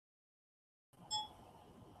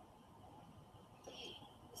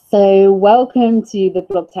So welcome to the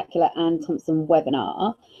Blogtacular and Thomson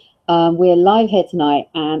webinar. We're live here tonight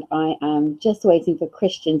and I am just waiting for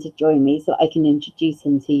Christian to join me so I can introduce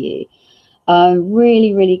him to you. I'm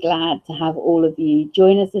really glad to have all of you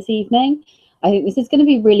join us this evening. I think this is going to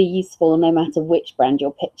be really useful no matter which brand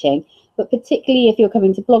you're pitching, but particularly if you're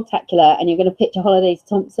coming to Blogtacular and you're going to pitch a holiday to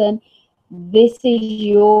Thomson, this is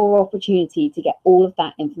your opportunity to get all of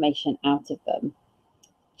that information out of them.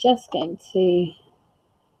 Just going to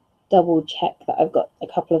double check that I've got a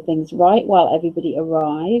couple of things right while everybody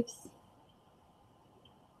arrives.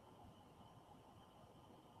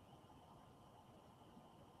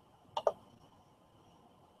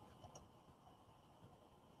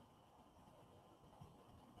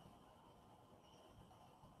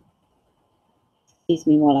 Excuse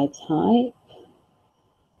me while I type.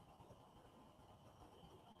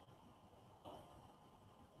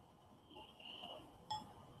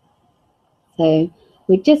 So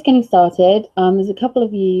we're just getting started. There's a couple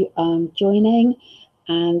of you joining,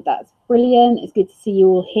 and that's brilliant. It's good to see you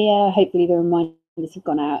all here. Hopefully the reminders have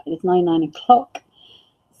gone out. It's 9 o'clock.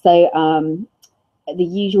 So the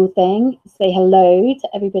usual thing, say hello to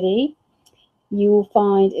everybody. You will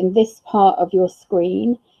find in this part of your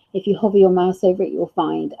screen, if you hover your mouse over it, you'll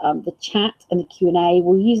find the chat and the Q&A.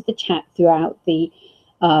 We'll use the chat throughout the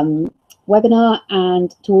webinar,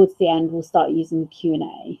 and towards the end, we'll start using the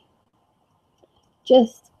Q&A.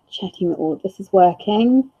 Just checking that all of this is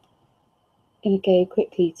working. I'm going to go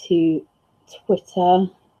quickly to Twitter.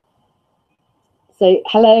 So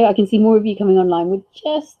hello, I can see more of you coming online. We're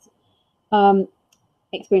just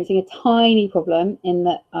experiencing a tiny problem in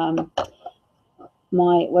that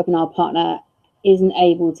my webinar partner isn't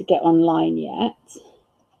able to get online yet.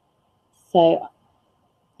 So,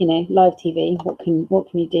 you know, live TV, what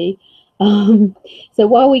can you do? So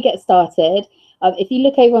while we get started, if you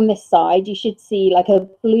look over on this side, you should see like a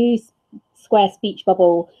blue square speech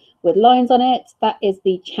bubble with lines on it. That is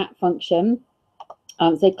the chat function.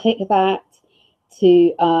 So click that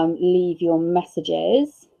to leave your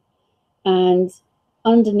messages. And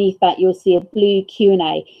underneath that, you'll see a blue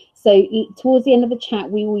Q&A. So towards the end of the chat,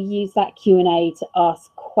 we will use that Q&A to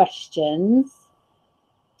ask questions.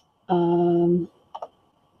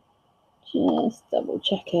 Just double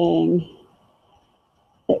checking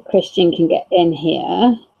that Christian can get in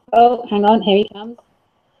here. Oh, hang on, here he comes.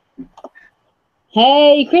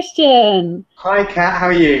 Hey, Christian. Hi, Kat, how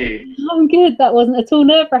are you? I'm good. That wasn't at all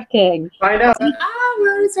nerve-wracking. I know.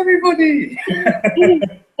 Where is everybody?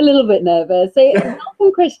 A little bit nervous. So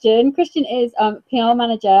welcome, Christian. Christian is PR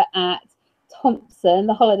manager at Thomson,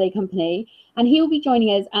 the holiday company, and he will be joining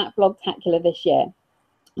us at Blogtacular this year.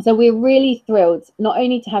 So we're really thrilled not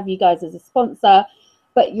only to have you guys as a sponsor,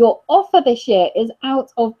 but your offer this year is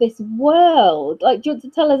out of this world. Like, do you want to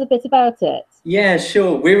tell us a bit about it? Yeah,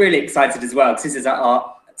 sure. We're really excited as well because this is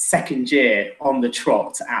our second year on the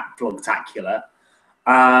trot at Blogtacular.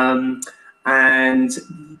 And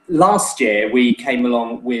last year we came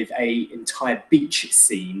along with an entire beach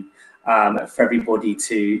scene for everybody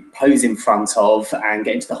to pose in front of and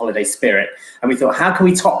get into the holiday spirit. And we thought, how can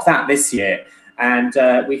we top that this year? And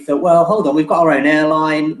we thought, well, hold on, we've got our own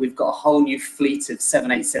airline. We've got a whole new fleet of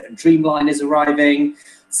 787 Dreamliners arriving.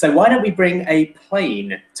 So why don't we bring a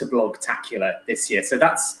plane to Blogtacular this year? So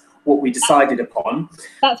that's what we decided upon.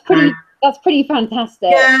 That's pretty fantastic.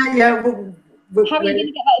 Yeah. How are you going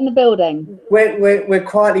to get that in the building? We're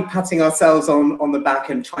quietly patting ourselves on the back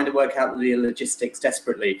and trying to work out the logistics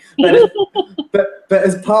desperately. But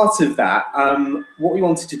as part of that, what we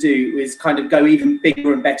wanted to do is kind of go even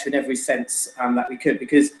bigger and better in every sense that we could.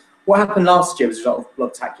 Because what happened last year as a result of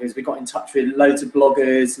Blogtacular is we got in touch with loads of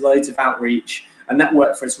bloggers, loads of outreach, and that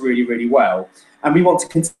worked for us really well. And we want to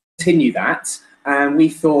continue that. And we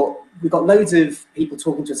thought, we got loads of people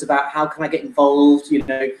talking to us about how can I get involved, you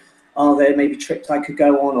know, are there maybe trips I could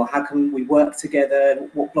go on, or how can we work together?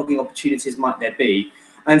 What blogging opportunities might there be?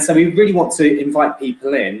 And so we really want to invite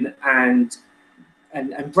people in and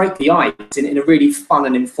break the ice in a really fun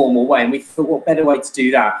and informal way. And we thought, what better way to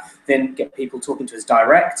do that than get people talking to us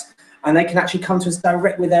direct, and they can actually come to us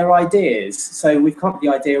direct with their ideas. So we've come up with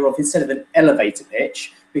the idea of, instead of an elevator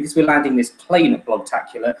pitch, because we're landing this plane at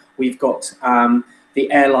Blogtacular, we've got the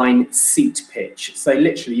airline seat pitch. So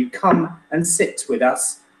literally you come and sit with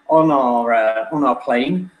us on our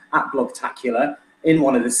plane at Blogtacular in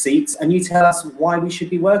one of the seats, and you tell us why we should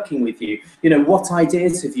be working with you. You know, what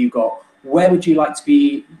ideas have you got? Where would you like to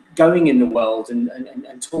be going in the world and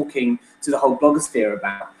talking to the whole blogosphere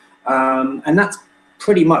about? And that's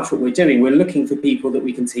pretty much what we're doing. We're looking for people that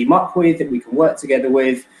we can team up with, that we can work together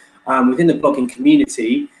with within the blogging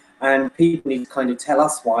community, and people need to kind of tell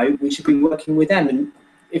us why we should be working with them. And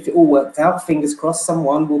if it all worked out, fingers crossed,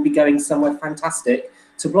 someone will be going somewhere fantastic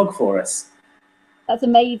to blog for us. That's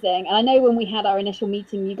amazing. And I know when we had our initial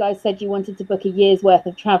meeting, you guys said you wanted to book a year's worth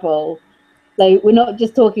of travel. So we're not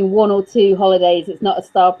just talking 1 or 2 holidays. It's not a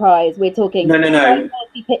star prize. We're talking no. 30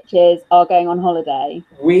 pitches are going on holiday.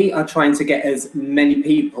 We are trying to get as many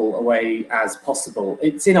people away as possible.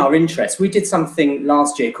 It's in our interest. We did something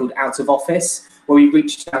last year called Out of Office, where we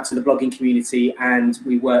reached out to the blogging community and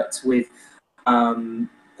we worked with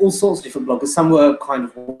all sorts of different bloggers. Some were kind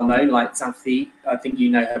of well known, like Xanthi. I think you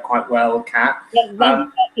know her quite well, Kat. Yeah,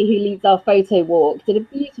 Xanthi, who leads our photo walk, did a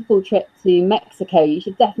beautiful trip to Mexico. You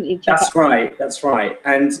should definitely check That's right, that's right.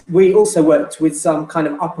 And we also worked with some kind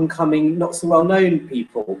of up and coming, not so well known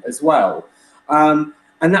people as well. And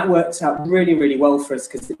that worked out really, really well for us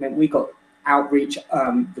because it meant we got outreach.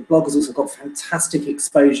 The bloggers also got fantastic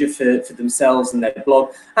exposure for themselves and their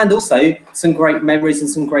blog, and also some great memories and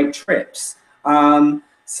some great trips.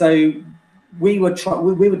 So we would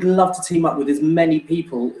love to team up with as many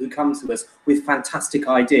people who come to us with fantastic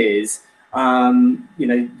ideas. You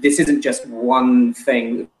know, this isn't just one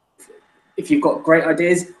thing. If you've got great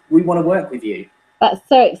ideas, we want to work with you. That's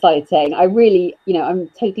so exciting. I really, you know, I'm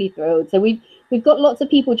totally thrilled. So we've got lots of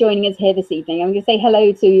people joining us here this evening. I'm going to say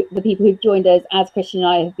hello to the people who've joined us as Christian and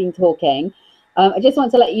I have been talking. I just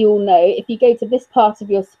want to let you all know, if you go to this part of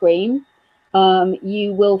your screen,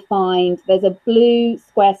 you will find there's a blue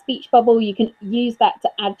square speech bubble. You can use that to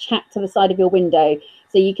add chat to the side of your window.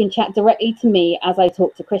 So you can chat directly to me as I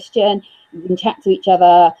talk to Christian. You can chat to each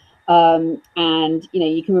other, and you know,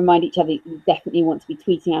 you can remind each other you definitely want to be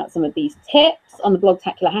tweeting out some of these tips on the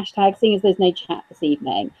Blogtacular hashtag, seeing as there's no chat this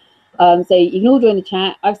evening. So you can all join the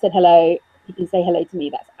chat. I've said hello. You can say hello to me.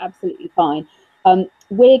 That's absolutely fine.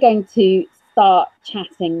 We're going to start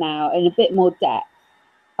chatting now in a bit more depth.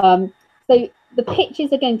 So the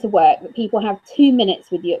pitches are going to work, but people have 2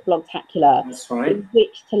 minutes with you at Blogtacular. That's right. In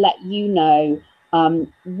which to let you know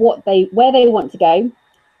where they want to go,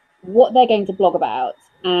 what they're going to blog about,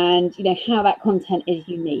 and you know how that content is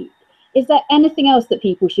unique. Is there anything else that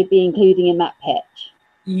people should be including in that pitch?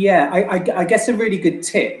 Yeah, I guess a really good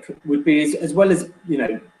tip would be, as well as, you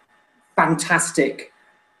know, fantastic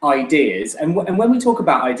ideas. And when we talk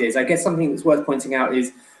about ideas, I guess something that's worth pointing out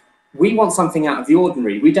is we want something out of the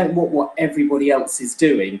ordinary. We don't want what everybody else is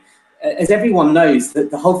doing. As everyone knows,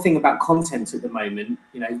 that the whole thing about content at the moment,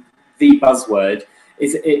 you know, the buzzword,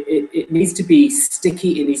 is it needs to be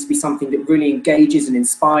sticky. It needs to be something that really engages and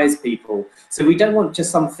inspires people. So we don't want just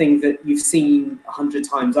something that you've seen 100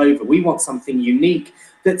 times over. We want something unique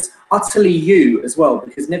that's utterly you as well,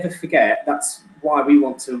 because never forget, that's why we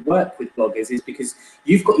want to work with bloggers, is because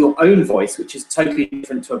you've got your own voice, which is totally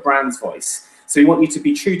different to a brand's voice. So we want you to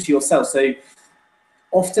be true to yourself. So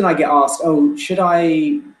often I get asked, oh, should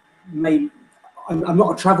I'm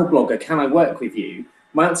not a travel blogger, can I work with you?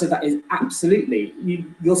 My answer to that is absolutely.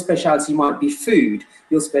 Your speciality might be food,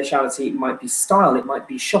 your speciality might be style, it might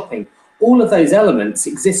be shopping. All of those elements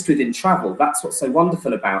exist within travel. That's what's so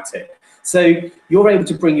wonderful about it. So you're able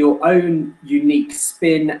to bring your own unique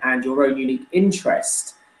spin and your own unique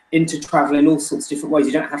interest into travel in all sorts of different ways.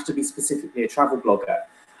 You don't have to be specifically a travel blogger.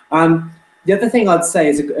 The other thing I'd say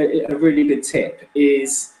is a really good tip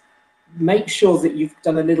is make sure that you've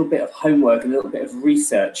done a little bit of homework and a little bit of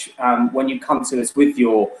research when you come to us with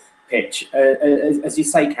your pitch. As you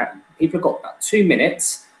say, Kat, people have got about 2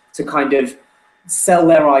 minutes to kind of sell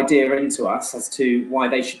their idea into us as to why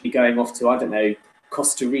they should be going off to, I don't know,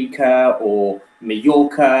 Costa Rica or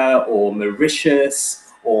Mallorca or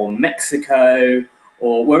Mauritius or Mexico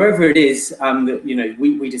or wherever it is that, you know,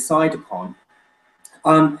 we decide upon.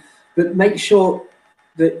 But make sure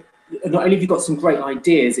that not only have you got some great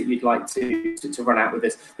ideas that you'd like to run out with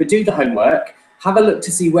us, but do the homework, have a look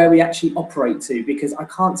to see where we actually operate to, because I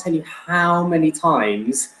can't tell you how many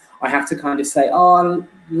times I have to kind of say, oh, I'd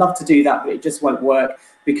love to do that, but it just won't work,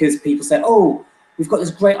 because people say, oh, we've got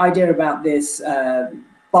this great idea about this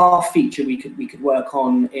bar feature we could work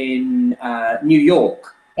on in New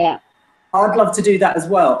York. Yeah. I'd love to do that as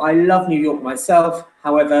well. I love New York myself.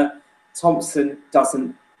 However, Thomson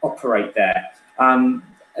doesn't operate there.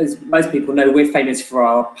 As most people know, we're famous for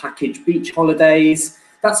our package beach holidays.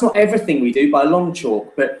 That's not everything we do by a long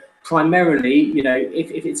chalk, but primarily, you know,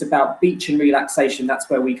 if it's about beach and relaxation, that's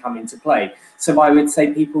where we come into play. So I would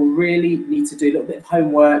say people really need to do a little bit of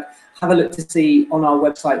homework, have a look to see on our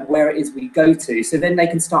website where it is we go to, so then they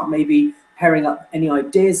can start maybe pairing up any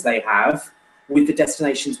ideas they have with the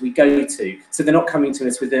destinations we go to. So they're not coming to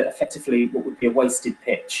us with effectively what would be a wasted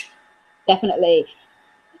pitch. Definitely.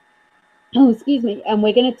 Oh, excuse me. And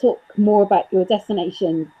we're going to talk more about your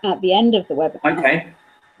destination at the end of the webinar. Okay.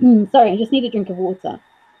 Sorry, I just need a drink of water.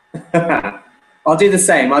 I'll do the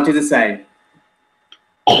same. I'll do the same.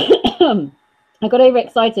 I got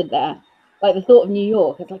overexcited there, like the thought of New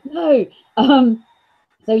York. It's like, no.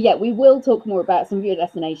 So yeah, we will talk more about some of your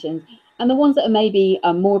destinations and the ones that are maybe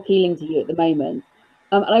more appealing to you at the moment.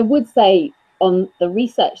 And I would say on the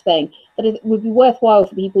research thing that it would be worthwhile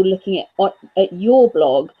for people looking at your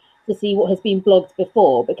blog to see what has been blogged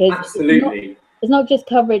before, because absolutely, it's not just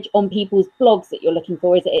coverage on people's blogs that you're looking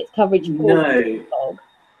for, is it? It's coverage for your blog.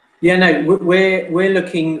 Yeah, no, we're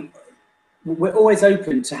looking. We're always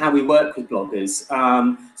open to how we work with bloggers.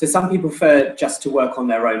 So some people prefer just to work on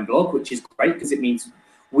their own blog, which is great because it means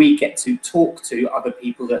we get to talk to other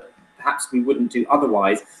people that perhaps we wouldn't do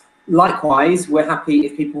otherwise. Likewise, we're happy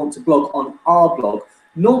if people want to blog on our blog.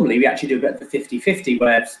 Normally, we actually do a bit of the 50-50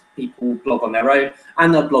 where people blog on their own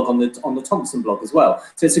and they'll blog on the Thomson blog as well.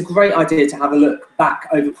 So it's a great idea to have a look back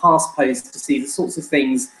over past posts to see the sorts of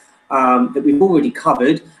things that we've already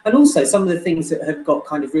covered, and also some of the things that have got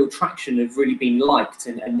kind of real traction, have really been liked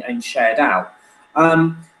and shared out.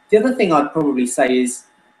 The other thing I'd probably say is,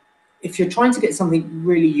 if you're trying to get something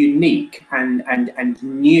really unique and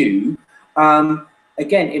new,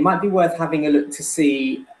 again, it might be worth having a look to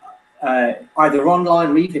see either online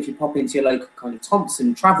or even if you pop into your local kind of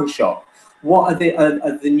Thomson travel shop, what are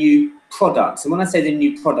the new products. And when I say the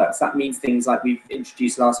new products, that means things like we've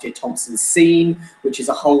introduced last year Thomson Scene, which is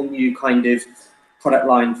a whole new kind of product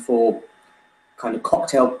line for kind of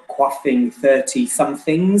cocktail quaffing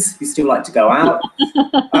 30-somethings who still like to go out.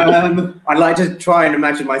 I'd like to try and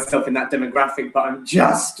imagine myself in that demographic, but I'm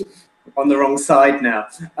just on the wrong side now.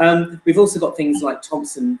 We've also got things like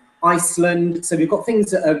Thomson Iceland. So we've got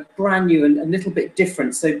things that are brand new and a little bit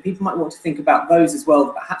different. So people might want to think about those as well,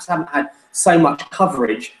 that perhaps haven't had so much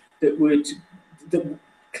coverage, that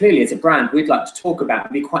clearly as a brand we'd like to talk about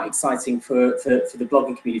and be quite exciting for the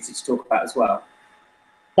blogging community to talk about as well.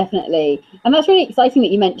 Definitely. And that's really exciting that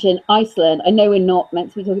you mentioned Iceland. I know we're not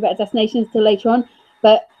meant to be talking about destinations till later on,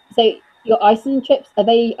 but so your Iceland trips, are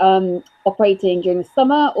they operating during the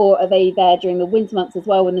summer, or are they there during the winter months as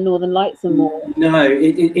well when the Northern Lights are more? No,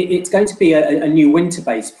 it's going to be a new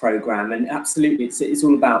winter-based program, and absolutely it's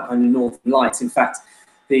all about kind of Northern Lights. In fact,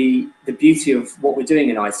 the beauty of what we're doing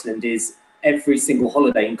in Iceland is every single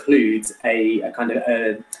holiday includes a kind of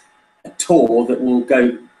a tour that will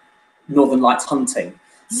go Northern Lights hunting.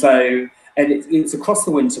 So, and it's across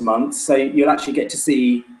the winter months, so you'll actually get to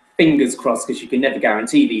see, fingers crossed, because you can never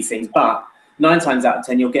guarantee these things, but 9 times out of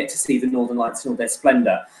 10 you'll get to see the Northern Lights in all their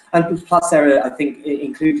splendour. And plus there are, I think,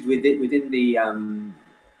 included within the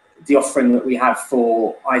offering that we have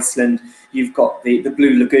for Iceland, you've got the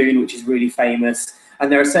Blue Lagoon, which is really famous, and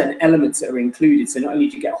there are certain elements that are included. So not only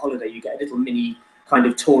do you get a holiday, you get a little mini kind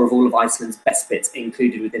of tour of all of Iceland's best bits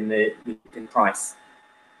included within the price.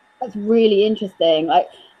 That's really interesting. Like,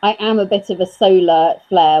 I am a bit of a solar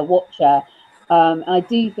flare watcher. And I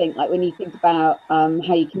do think, like, when you think about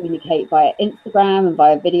how you communicate via Instagram and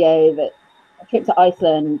via video, that a trip to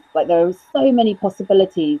Iceland, like, there are so many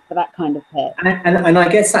possibilities for that kind of pitch. And I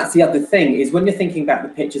guess that's the other thing, is when you're thinking about the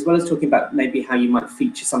pitch, as well as talking about maybe how you might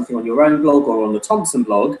feature something on your own blog or on the Thomson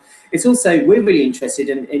blog, it's also, we're really interested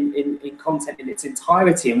in content in its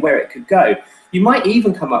entirety and where it could go. You might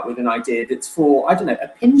even come up with an idea that's for, I don't know, a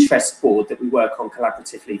Pinterest board that we work on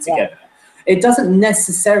collaboratively together. Yeah. It doesn't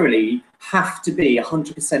necessarily have to be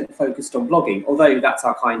 100% focused on blogging, although that's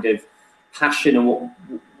our kind of passion and what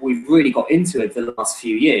we've really got into over the last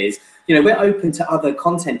few years. You know, we're open to other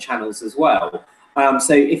content channels as well.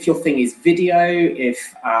 So if your thing is video,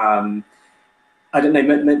 if I don't know,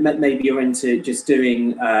 maybe you're into just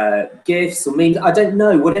doing GIFs or memes, I don't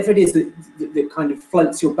know, whatever it is that kind of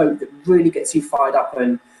floats your boat, that really gets you fired up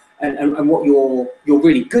and what you're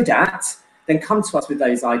really good at, then come to us with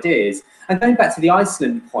those ideas. And going back to the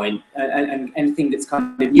Iceland point, and anything that's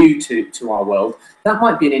kind of new to our world, that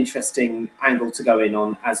might be an interesting angle to go in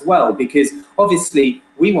on as well, because obviously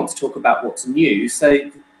we want to talk about what's new.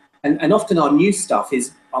 So, and often our new stuff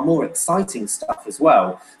is our more exciting stuff as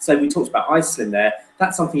well. So we talked about Iceland there.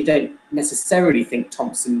 That's something you don't necessarily think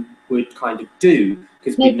Thomson would kind of do,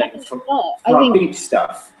 because we know from our beach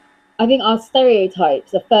stuff. I think our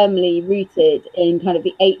stereotypes are firmly rooted in kind of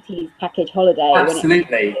the 80s package holiday.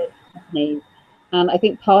 Absolutely. And I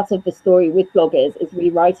think part of the story with bloggers is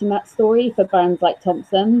rewriting that story for brands like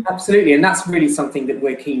Thomson. Absolutely, and that's really something that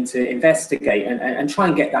we're keen to investigate and try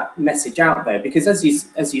and get that message out there, because as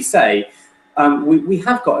you say, we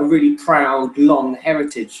have got a really proud, long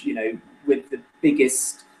heritage, you know, with the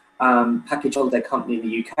biggest package holiday company in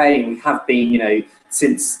the UK, and we have been, you know,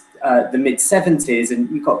 since the mid-70s, and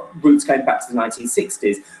we've got roots going back to the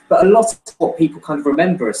 1960s. But a lot of what people kind of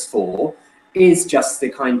remember us for is just the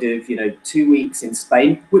kind of, 2 weeks in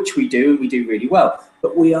Spain, which we do, and we do really well.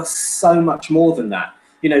 But we are so much more than that.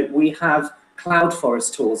 We have cloud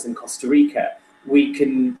forest tours in Costa Rica. We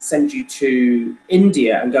can send you to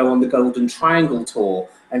India and go on the Golden Triangle tour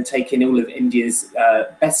and take in all of India's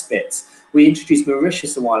best bits. We introduced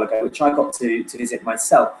Mauritius a while ago, which I got to visit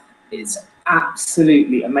myself. It's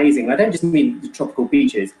absolutely amazing. I don't just mean the tropical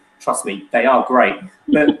beaches. Trust me, they are great.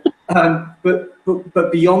 But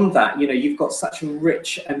but beyond that, you've got such a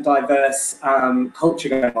rich and diverse culture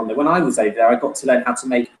going on there. When I was over there, I got to learn how to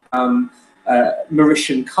make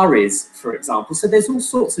Mauritian curries, for example. So there's all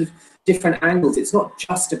sorts of different angles. It's not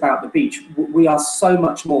just about the beach. We are so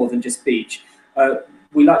much more than just beach.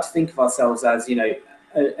 We like to think of ourselves as,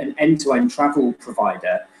 an end-to-end travel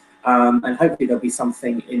provider. And hopefully there'll be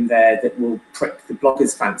something in there that will prick the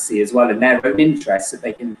bloggers' fancy as well, and their own interests that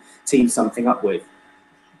they can team something up with.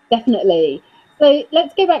 Definitely. So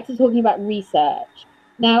let's go back to talking about research.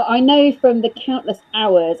 Now, I know from the countless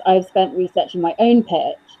hours I've spent researching my own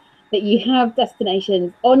pitch that you have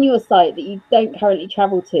destinations on your site that you don't currently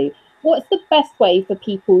travel to. What's the best way for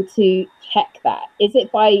people to check that? Is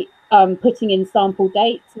it by putting in sample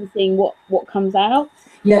dates and seeing what comes out?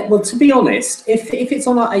 Yeah, well, to be honest, if it's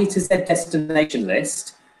on our A to Z destination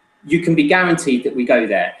list, you can be guaranteed that we go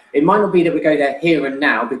there. It might not be that we go there here and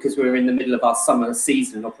now because we're in the middle of our summer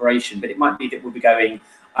season operation, but it might be that we'll be going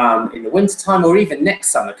in the winter time or even next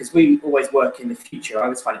summer, because we always work in the future. I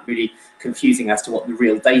always find it really confusing as to what the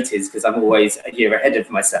real date is, because I'm always a year ahead of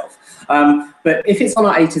myself. But if it's on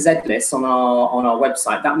our A to Z list on our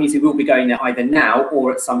website, that means we will be going there either now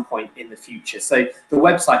or at some point in the future. So the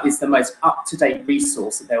website is the most up-to-date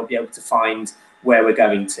resource that they'll be able to find where we're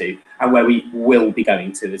going to and where we will be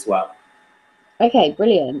going to as well. Okay,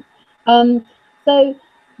 brilliant. So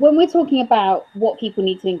when we're talking about what people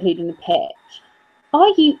need to include in the pitch, are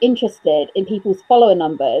you interested in people's follower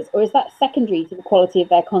numbers, or is that secondary to the quality of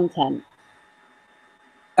their content?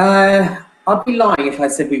 I'd be lying if I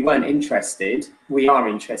said we weren't interested. We are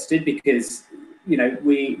interested because,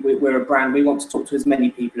 we're a brand. We want to talk to as many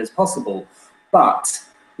people as possible. But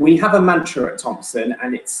we have a mantra at Thomson,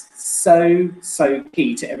 and it's so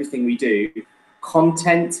key to everything we do.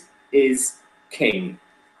 Content is king.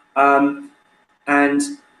 And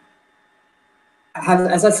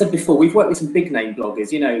as I said before, we've worked with some big name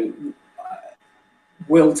bloggers.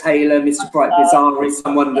 Will Taylor, Mr. Bright Bizarre is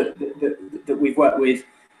someone that we've worked with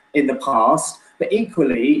in the past. But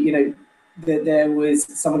equally, there was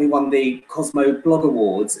someone who won the Cosmo Blog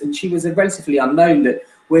Awards, and she was a relatively unknown that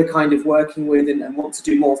we're kind of working with and want to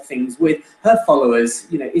do more things with. Her followers,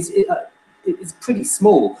 it's pretty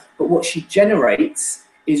small, but what she generates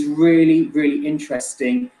is really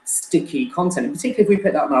interesting, sticky content. And particularly if we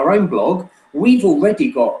put that on our own blog, we've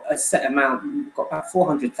already got a set amount. We've got about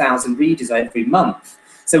 400,000 readers every month.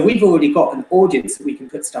 So we've already got an audience that we can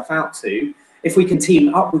put stuff out to. If we can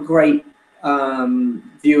team up with great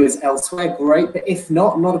viewers elsewhere, great. But if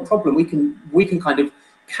not a problem. We can kind of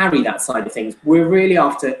carry that side of things. We're really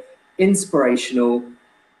after inspirational,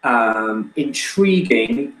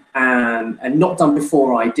 intriguing, and not done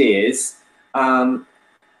before ideas.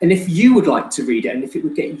 And if you would like to read it, and if it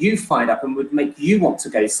would get you fired up and would make you want to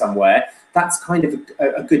go somewhere, that's kind of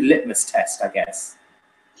a good litmus test, I guess.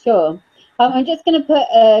 Sure. I'm just going to put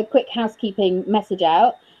a quick housekeeping message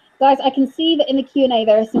out. Guys, I can see that in the Q&A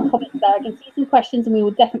there are some comments there. I can see some questions, and we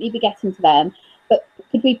will definitely be getting to them. But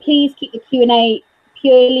could we please keep the Q&A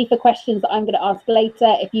purely for questions that I'm going to ask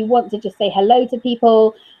later? If you want to just say hello to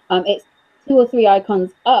people, it's 2 or 3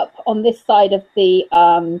 icons up on this side of the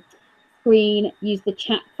screen. Use the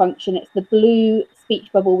chat function. It's the blue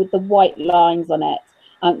speech bubble with the white lines on it.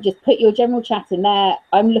 Just put your general chat in there.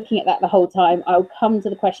 I'm looking at that the whole time. I'll come to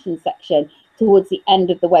the questions section towards the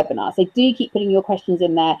end of the webinar. So do keep putting your questions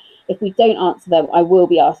in there. If we don't answer them, I will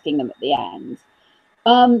be asking them at the end.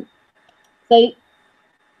 So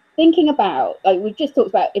thinking about, like we've just talked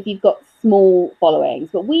about, if you've got small followings,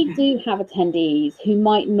 but we do have attendees who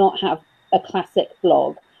might not have a classic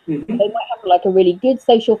blog. Mm-hmm. They might have like a really good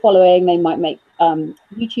social following. They might make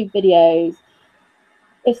YouTube videos.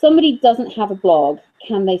 If somebody doesn't have a blog,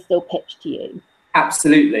 can they still pitch to you?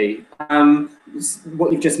 Absolutely.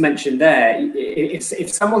 What you've just mentioned there, if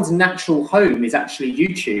someone's natural home is actually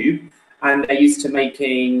YouTube and they're used to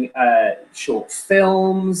making short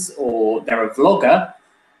films, or they're a vlogger,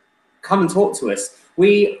 come and talk to us.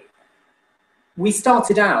 We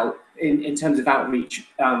started out in terms of outreach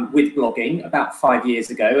with blogging about 5 years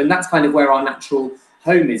ago, and that's kind of where our natural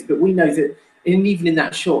home is. But we know that even in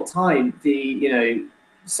that short time,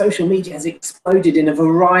 social media has exploded in a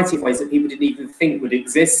variety of ways that people didn't even think would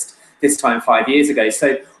exist. this time 5 years ago.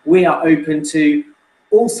 So we are open to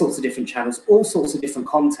all sorts of different channels, all sorts of different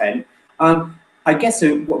content. I guess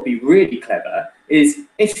what would be really clever is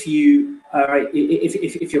if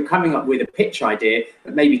you're coming up with a pitch idea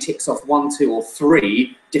that maybe ticks off 1, 2, or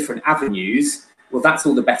 3 different avenues, well, that's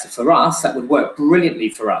all the better for us. That would work brilliantly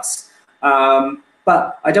for us.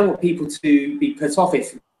 But I don't want people to be put off.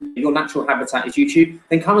 If your natural habitat is YouTube,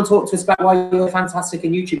 then come and talk to us about why you're fantastic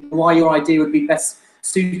in YouTube, why your idea would be best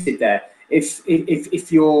suited there.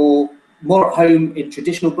 If you're more at home in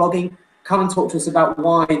traditional blogging, come and talk to us about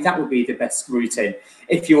why that would be the best route in.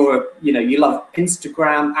 If you're, you love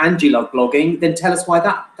Instagram and you love blogging, then tell us why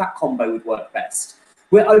that combo would work best.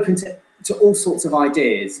 We're open to all sorts of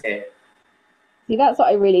ideas here. See, that's what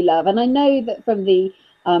I really love. And I know that from the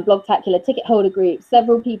Blogtacular ticket holder group,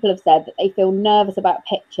 several people have said that they feel nervous about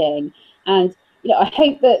pitching. And I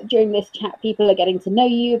hope that during this chat, people are getting to know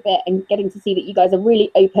you a bit and getting to see that you guys are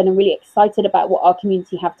really open and really excited about what our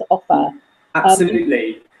community have to offer.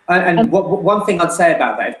 Absolutely. And one thing I'd say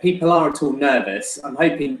about that, if people are at all nervous, I'm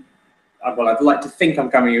hoping, well, I'd like to think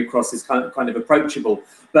I'm coming across as kind of approachable,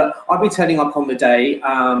 but I'll be turning up on the day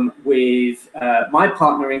with my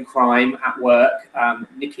partner in crime at work,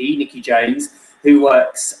 Nikki Jones, who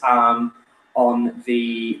works on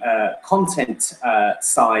the content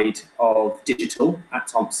side of digital at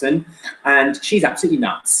Thomson, and she's absolutely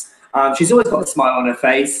nuts. She's always got a smile on her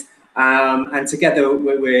face, and together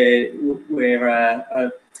we're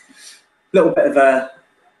a little bit of a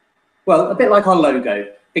bit like our logo,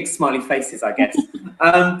 big smiley faces, I guess.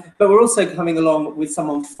 But we're also coming along with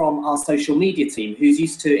someone from our social media team who's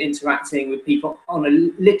used to interacting with people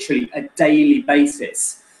on literally a daily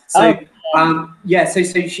basis. So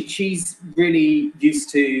she's really used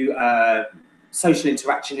to social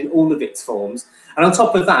interaction in all of its forms. And on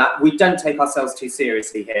top of that, we don't take ourselves too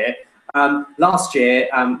seriously here. Last year,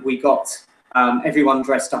 we got everyone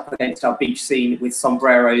dressed up against our beach scene with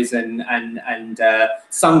sombreros and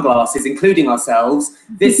sunglasses, including ourselves.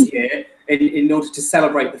 This year, in order to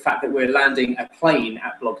celebrate the fact that we're landing a plane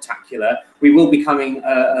at Blogtacular, we will be coming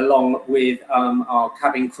along with our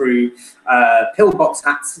cabin crew pillbox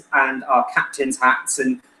hats and our captain's hats,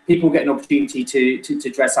 and people get an opportunity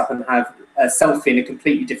to dress up and have a selfie in a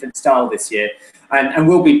completely different style this year, and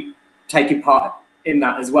we'll be taking part in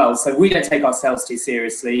that as well. So we don't take ourselves too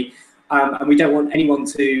seriously. And we don't want anyone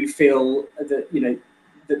to feel that,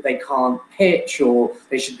 that they can't pitch or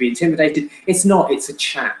they should be intimidated. It's not, it's a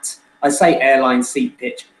chat. I say airline seat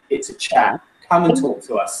pitch, it's a chat. Come and talk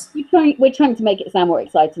to us. We're trying to make it sound more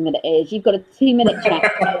exciting than it is. You've got a 2-minute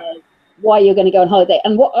chat why you're going to go on holiday.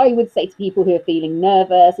 And what I would say to people who are feeling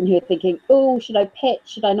nervous and who are thinking, oh, should I pitch?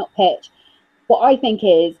 Should I not pitch? What I think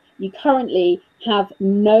is you currently have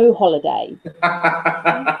no holiday.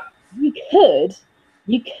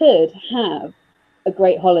 You could have a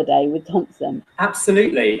great holiday with Thomson.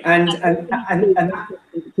 Absolutely, and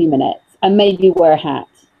 2 minutes, and maybe wear a hat.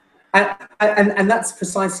 And that's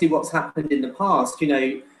precisely what's happened in the past.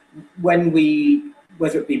 When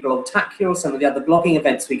whether it be Blogtacular or some of the other blogging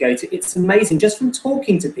events we go to, it's amazing just from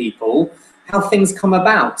talking to people how things come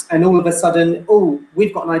about, and all of a sudden, oh,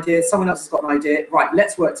 we've got an idea, someone else has got an idea, right?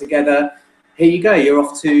 Let's work together. Here you go. You're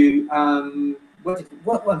off to. I'm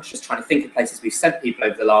just trying to think of places we've sent people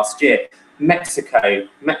over the last year. Mexico,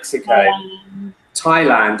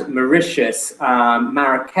 Thailand, Mauritius,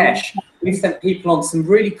 Marrakesh. We've sent people on some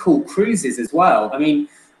really cool cruises as well. I mean,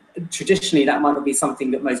 traditionally that might not be something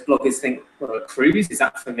that most bloggers think, well, a cruise, is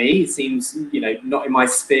that for me? It seems, not in my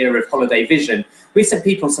sphere of holiday vision. We've sent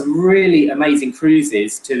people on some really amazing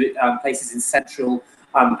cruises to places in Central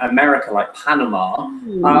America, like Panama.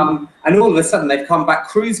 And all of a sudden they've come back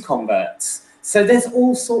cruise converts. So there's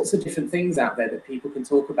all sorts of different things out there that people can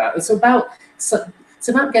talk about. It's about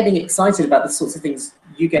getting excited about the sorts of things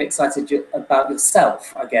you get excited about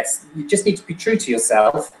yourself, I guess. You just need to be true to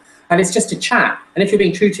yourself, and it's just a chat. And if you're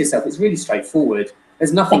being true to yourself, it's really straightforward.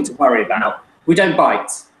 There's nothing to worry about. We don't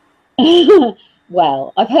bite.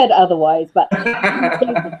 Well, I've heard otherwise, but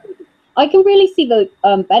I can really see the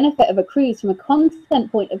benefit of a cruise from a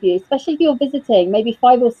content point of view, especially if you're visiting maybe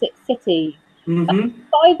 5 or 6 cities.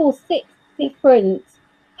 5 or 6 different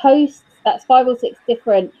hosts, that's 5 or 6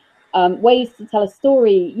 different ways to tell a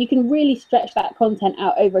story. You can really stretch that content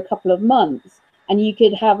out over a couple of months, and you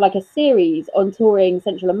could have like a series on touring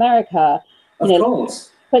Central America, of course,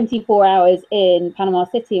 24 hours in Panama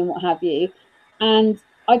City and what have you. And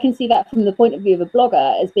I can see that from the point of view of a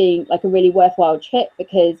blogger as being like a really worthwhile trip,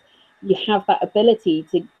 because you have that ability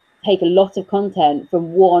to take a lot of content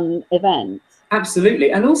from one event.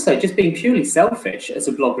 Absolutely, and also just being purely selfish as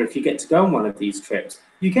a blogger, if you get to go on one of these trips,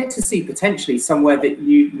 you get to see potentially somewhere that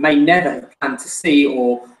you may never have planned to see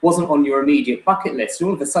or wasn't on your immediate bucket list. And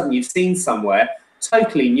all of a sudden you've seen somewhere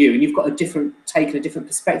totally new and you've got taken a different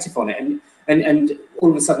perspective on it, and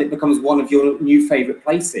all of a sudden it becomes one of your new favourite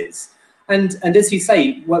places. And as you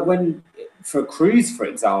say, when for a cruise, for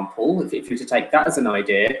example, if you were to take that as an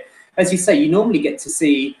idea, as you say, you normally get to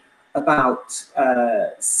see about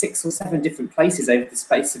 6 or 7 different places over the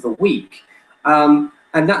space of a week, and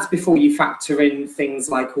that's before you factor in things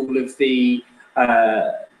like all of the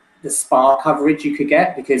spa coverage you could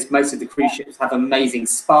get, because most of the cruise ships have amazing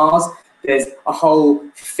spas. There's a whole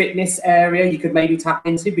fitness area you could maybe tap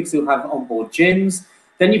into because you'll have onboard gyms.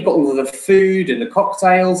 Then you've got all of the food and the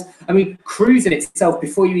cocktails. I mean, cruise in itself,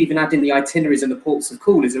 before you even add in the itineraries and the ports of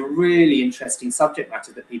call, is a really interesting subject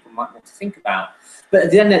matter that people might want to think about.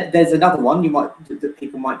 But then there's another one that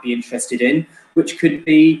people might be interested in, which could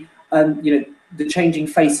be, you know, the changing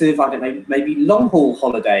face of, I don't know, maybe long haul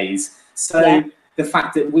holidays. So the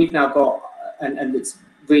fact that we've now got, and it's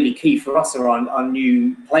really key for us, are our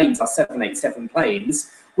new planes, our 787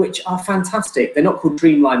 planes, which are fantastic. They're not called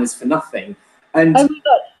Dreamliners for nothing. And oh my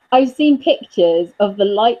God, I've seen pictures of the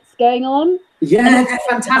lights going on. Yeah, they're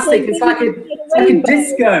fantastic. It's like a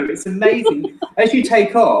disco. It's amazing. As you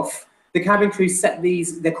take off, the cabin crew set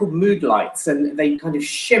these, they're called mood lights, and they kind of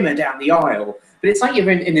shimmer down the aisle. But it's like you're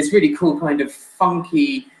in this really cool kind of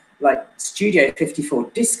funky, like Studio 54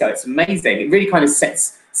 disco. It's amazing. It really kind of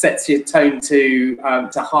sets your tone to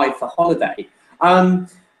high for holiday.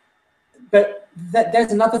 But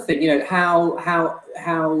there's another thing, you know, how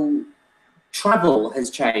travel has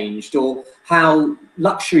changed, or how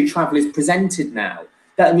luxury travel is presented now.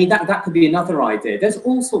 I mean, that could be another idea. There's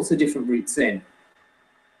all sorts of different routes in.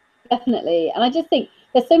 Definitely. And I just think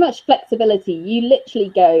there's so much flexibility. You literally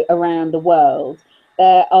go around the world.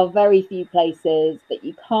 There are very few places that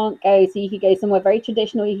you can't go. So you could go somewhere very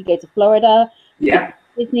traditional. You could go to Florida. Yeah.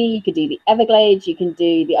 Disney. You could do the Everglades. You can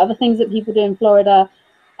do the other things that people do in Florida.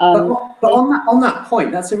 But on that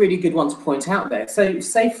point, that's a really good one to point out there. So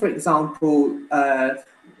say, for example,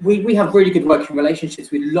 we have really good working relationships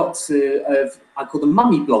with lots of I call them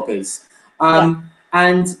mummy bloggers.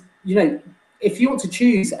 And, you know, if you want to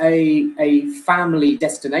choose a family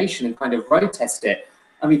destination and kind of road test it,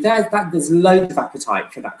 I mean, there's loads of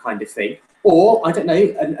appetite for that kind of thing. Or, I don't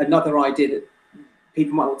know, another idea that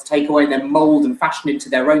people might want to take away and then mould and fashion into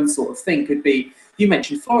their own sort of thing could be, you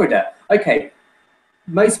mentioned Florida. Okay.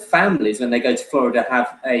 Most families, when they go to Florida,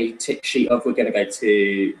 have a tick sheet of, we're going to go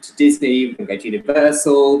to Disney, we're going to go to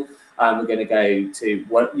Universal, we're going to go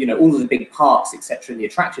to, you know, all of the big parks, etc., and the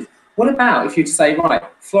attractions. What about if you were to say, right,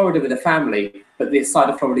 Florida with a family, but this side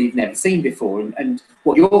of Florida you've never seen before, and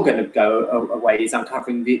what you're going to go away is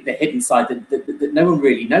uncovering the hidden side that no one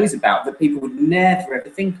really knows about, that people would never ever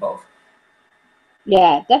think of.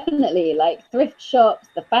 Yeah, definitely. Like thrift shops,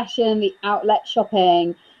 the fashion, the outlet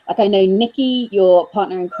shopping. Like I know Nikki, your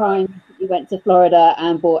partner in crime, you went to Florida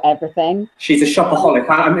and bought everything. She's a shopaholic.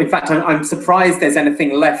 In fact, I'm surprised there's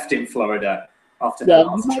anything left in Florida after her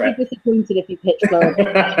last trip. Yeah, you might be disappointed if you pitch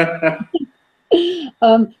Florida.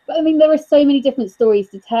 But I mean, there are so many different stories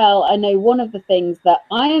to tell. I know one of the things that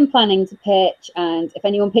I am planning to pitch, and if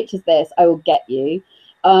anyone pitches this, I will get you.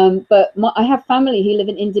 But I have family who live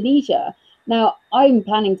in Indonesia. Now, I'm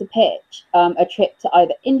planning to pitch a trip to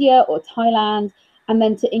either India or Thailand, and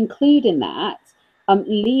then to include in that,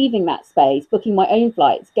 leaving that space, booking my own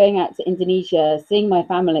flights, going out to Indonesia, seeing my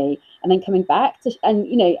family, and then coming back to, and,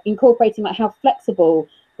 you know, incorporating like how flexible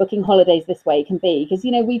booking holidays this way can be. Because,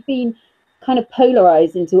 you know, we've been kind of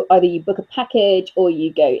polarized into either you book a package or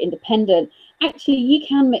you go independent. Actually, you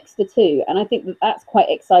can mix the two. And I think that that's quite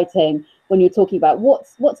exciting when you're talking about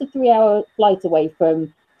what's a 3-hour flight away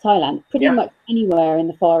from Thailand, pretty much anywhere in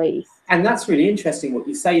the Far East. And that's really interesting what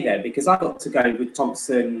you say there, because I got to go with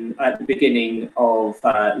Thomson at the beginning of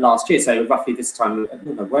last year, so roughly this time.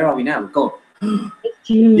 Where are we now? God. It's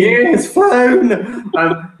June. Yes, phone.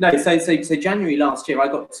 No, so January last year, I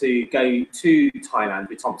got to go to Thailand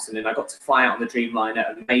with Thomson, and I got to fly out on the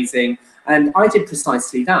Dreamliner. Amazing, and I did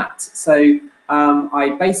precisely that. So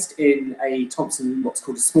I based in a Thomson, what's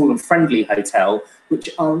called a small and friendly hotel, which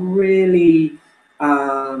are really.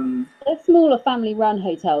 They're smaller family-run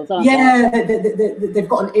hotels, aren't they? Yeah, they've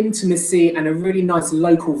got an intimacy and a really nice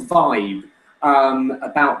local vibe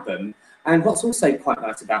about them. And what's also quite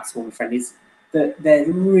nice about small and friendly is that they're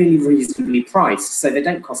really reasonably priced, so they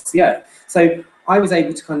don't cost the earth. So I was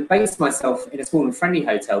able to kind of base myself in a small and friendly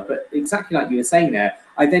hotel, but exactly like you were saying there,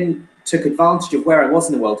 I then took advantage of where I was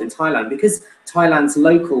in the world in Thailand, because Thailand's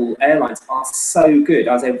local airlines are so good.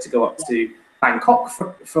 I was able to go up to Bangkok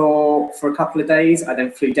for a couple of days. I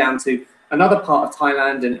then flew down to another part of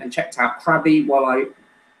Thailand and checked out Krabi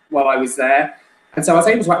while I was there. And so I was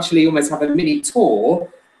able to actually almost have a mini tour,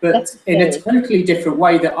 but in a totally different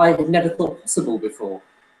way that I had never thought possible before.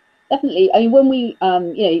 Definitely. I mean, when we, you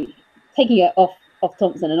know, taking it off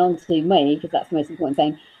Thomson and onto me, because that's the most important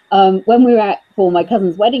thing. When we were for my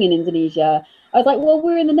cousin's wedding in Indonesia, I was like, well,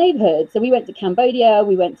 we're in the neighborhood. So we went to Cambodia,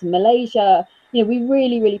 we went to Malaysia, you know, we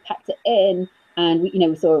really, really packed it in. And we, you know,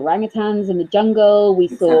 we saw orangutans in the jungle, we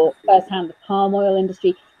saw firsthand the palm oil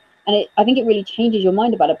industry. And I think it really changes your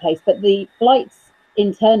mind about a place. But the flights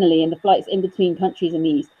internally and the flights in between countries in the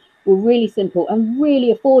East were really simple and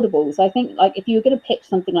really affordable. So I think, like, if you were going to pitch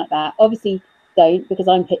something like that, obviously don't, because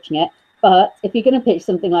I'm pitching it. But if you're going to pitch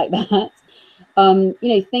something like that, you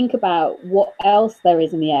know, think about what else there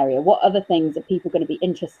is in the area. What other things are people going to be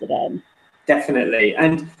interested in? Definitely.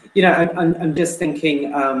 And, you know, I'm just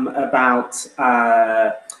thinking about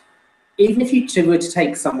even if you were to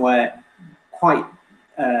take somewhere quite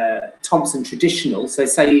Thomson traditional, so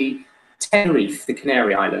say Tenerife, the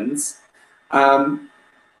Canary Islands, I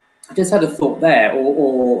just had a thought there,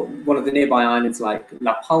 or one of the nearby islands like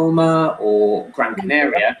La Palma or Gran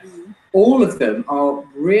Canaria. All of them are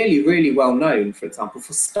really, really well known, for example,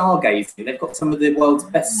 for stargazing. They've got some of the world's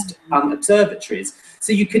best observatories.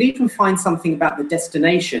 So you could even find something about the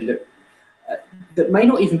destination that may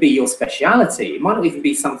not even be your speciality. It might not even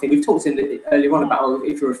be something, we've talked earlier on about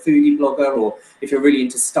if you're a foodie blogger or if you're really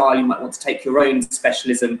into style, you might want to take your own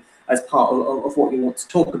specialism as part of what you want to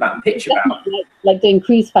talk about and pitch about. Like doing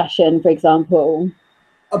cruise fashion, for example.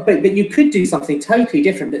 But you could do something totally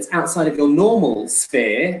different that's outside of your normal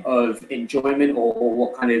sphere of enjoyment or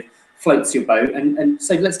what kind of floats your boat. And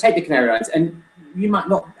so let's take the Canary Islands, and you might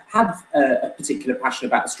not have a particular passion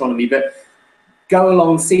about astronomy, but go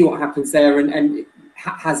along, see what happens there, and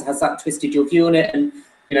has that twisted your view on it? And,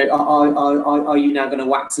 you know, are you now going to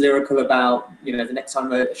wax lyrical about, you know, the next time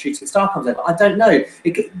a shooting star comes over? I don't know.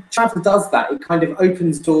 Travel does that. It kind of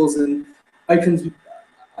opens doors and opens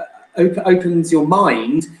your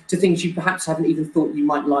mind to things you perhaps haven't even thought you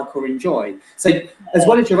might like or enjoy. So as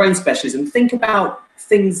well as your own specialism, think about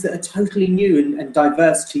things that are totally new and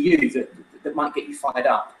diverse to you that might get you fired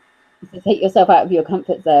up. So take yourself out of your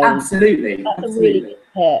comfort zone. Absolutely. That's a really good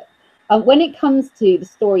tip. When it comes to the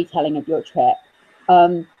storytelling of your trip,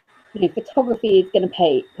 you know, photography is going to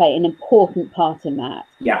play an important part in that.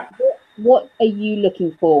 Yeah. What are you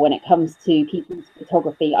looking for when it comes to people's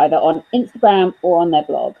photography, either on Instagram or on their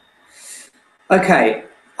blog? Okay,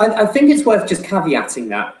 I think it's worth just caveating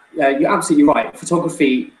that. You're absolutely right.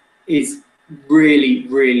 Photography is really,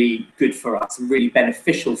 really good for us and really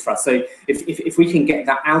beneficial for us. So if we can get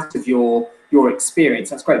that out of your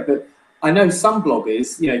experience, that's great. But I know some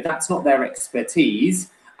bloggers, you know, that's not their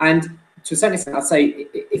expertise. And to a certain extent, I'd say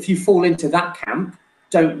if you fall into that camp,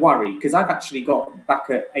 don't worry, because I've actually got back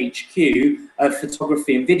at HQ a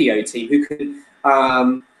photography and video team who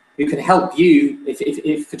can help you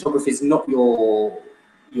if photography is not if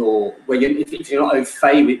you're not au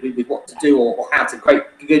fait with what to do or how to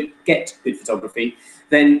get good photography,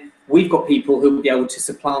 then we've got people who will be able to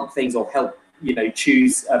supplant things or help, you know,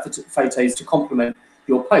 choose photos to complement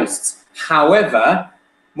your posts. However,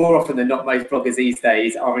 more often than not, most bloggers these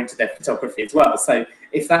days are into their photography as well. So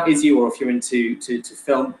if that is you, or if you're into to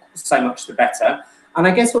film, so much the better. And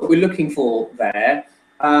I guess what we're looking for there,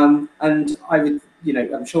 and I would, you know,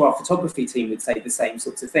 I'm sure our photography team would say the same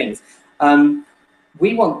sorts of things.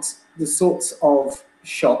 We want the sorts of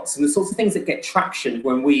shots and the sorts of things that get traction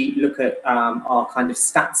when we look at our kind of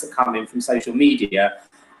stats that come in from social media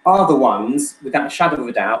are the ones, without a shadow of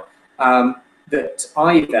a doubt, that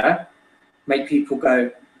either make people go,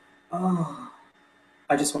 oh,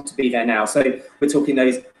 I just want to be there now. So we're talking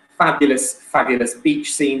those fabulous, fabulous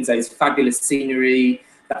beach scenes, those fabulous scenery,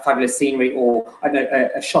 or I don't know,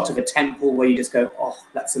 a shot of a temple where you just go, oh,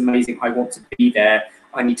 that's amazing, I want to be there,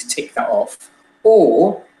 I need to tick that off.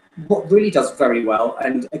 Or what really does very well,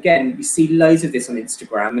 and again, you see loads of this on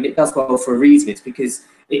Instagram, and it does well for a reason, it's because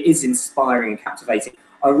it is inspiring and captivating,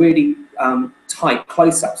 are really tight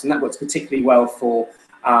close-ups, and that works particularly well for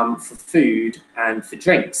food and for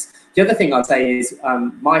drinks. The other thing I'd say is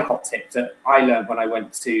my hot tip that I learned when I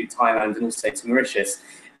went to Thailand and also to Mauritius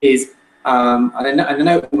is, and I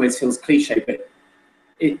know it always feels cliche, but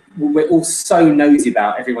we're all so nosy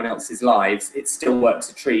about everyone else's lives, it still works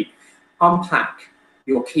a treat. Unpack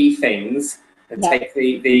your key things and take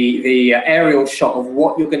the aerial shot of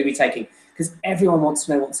what you're going to be taking, because everyone wants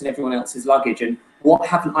to know what's in everyone else's luggage and what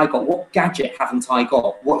haven't I got, what gadget haven't I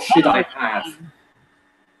got, what should I have.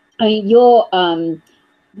 I mean, your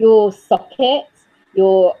socket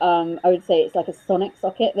your I would say it's like a sonic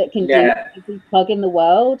socket that can do every plug in the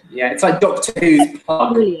world. Yeah, it's like Doctor Who's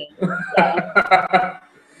plug. Brilliant. Yeah.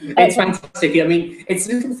 It's fantastic. I mean, it's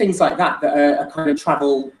little things like that that are kind of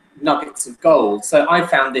travel nuggets of gold. So I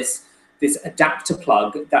found this adapter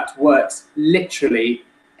plug that works literally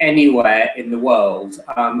anywhere in the world,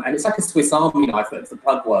 and it's like a Swiss Army knife of the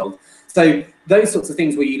plug world. So those sorts of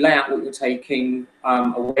things where you lay out what you're taking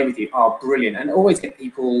away with you are brilliant, and always get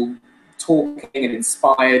people talking and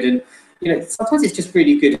inspired. And you know, sometimes it's just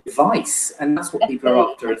really good advice, and that's what people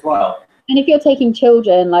are after as well. And if you're taking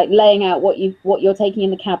children, like laying out what you're taking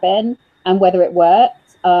in the cabin and whether it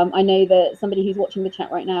works. I know that somebody who's watching the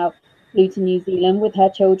chat right now flew to New Zealand with her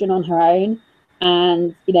children on her own,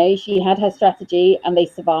 and you know, she had her strategy and they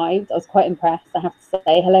survived. I was quite impressed, I have to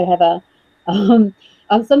say. Hello, Heather.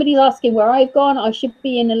 Somebody's asking where I've gone. I should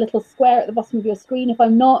be in a little square at the bottom of your screen. If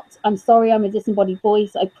I'm not, I'm sorry, I'm a disembodied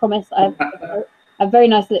voice. I promise. I have very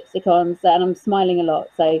nice lipstick on, so, and I'm smiling a lot.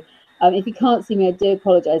 So if you can't see me, I do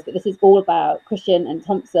apologise, but this is all about Christian and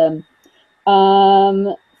Thomson.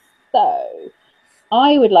 So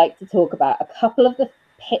I would like to talk about a couple of the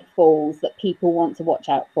pitfalls that people want to watch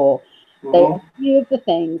out for. So a few of the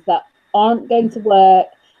things that aren't going to work,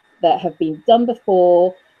 that have been done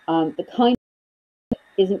before, the kind of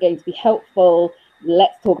isn't going to be helpful.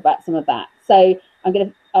 Let's talk about some of that. So I'm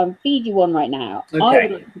going to feed you one right now. Okay. I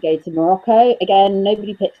would like to go to Morocco. Again,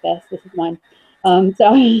 nobody pitched this. This is mine. So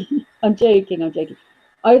I'm joking.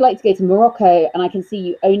 I would like to go to Morocco, and I can see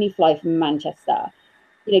you only fly from Manchester.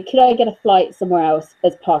 You know, could I get a flight somewhere else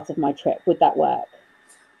as part of my trip? Would that work?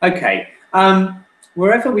 Okay.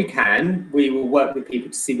 Wherever we can, we will work with people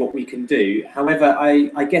to see what we can do. However,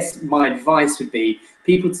 I guess my advice would be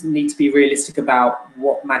people need to be realistic about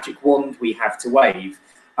what magic wand we have to wave.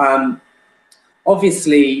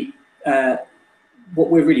 Obviously, what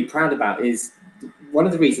we're really proud about is one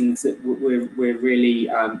of the reasons that we're really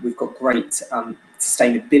we've got great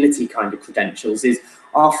sustainability kind of credentials is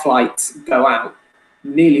our flights go out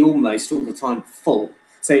nearly almost all the time full.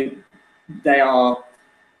 So they are,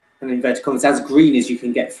 in inverted commas, as green as you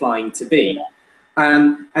can get flying to be.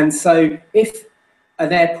 And so if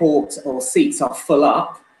an airport or seats are full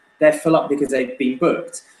up, they're full up because they've been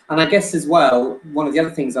booked. And I guess as well, one of the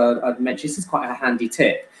other things I'd mention, this is quite a handy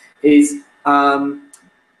tip, is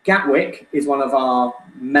Gatwick is one of our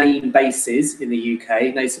main bases in the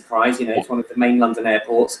UK. No surprise, you know, it's one of the main London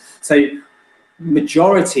airports. So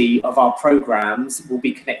majority of our programs will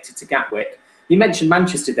be connected to Gatwick. You mentioned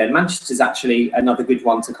Manchester then. Manchester's actually another good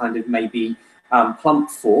one to kind of maybe plump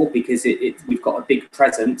for, because we've got a big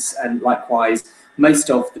presence, and likewise most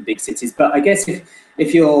of the big cities. But I guess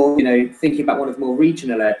if you're, you know, thinking about one of the more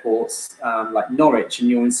regional airports like Norwich, and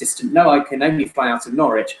you're insistent, no, I can only fly out of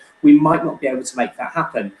Norwich, we might not be able to make that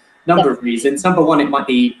happen. Number of reasons. Number one, it might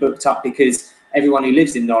be booked up because everyone who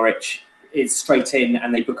lives in Norwich is straight in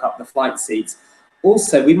and they book up the flight seats.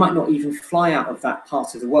 Also, we might not even fly out of that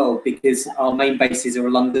part of the world because our main bases are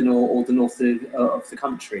London or the north of the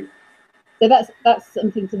country. So that's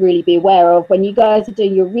something to really be aware of when you guys are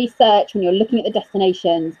doing your research, when you're looking at the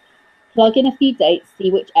destinations. Plug in a few dates,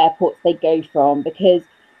 see which airports they go from, because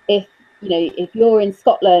if you're in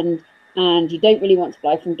Scotland and you don't really want to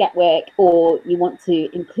fly from Gatwick, or you want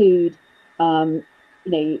to include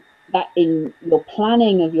that in your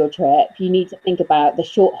planning of your trip, you need to think about the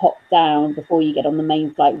short hop down before you get on the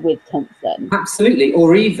main flight with Thomson. Absolutely.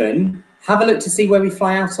 Or even have a look to see where we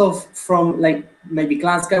fly out of from, like maybe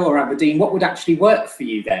Glasgow or Aberdeen. What would actually work for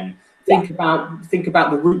you then? Think about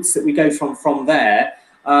the routes that we go from there.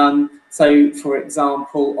 So, for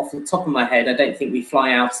example, off the top of my head, I don't think we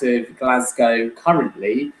fly out of Glasgow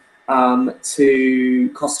currently to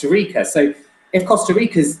Costa Rica. So if Costa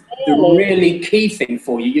Rica's the really key thing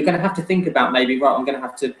for you, you're going to have to think about maybe, right, I'm going to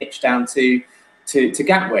have to pitch down to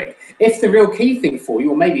Gatwick. If the real key thing for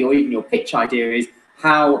you, or even your pitch idea is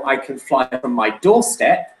how I can fly from my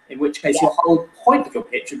doorstep, in which case your whole point of your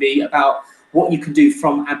pitch would be about what you can do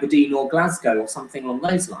from Aberdeen or Glasgow or something along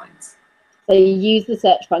those lines. So you use the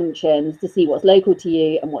search functions to see what's local to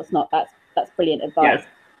you and what's not. That's brilliant advice. Yeah.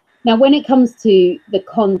 Now, when it comes to the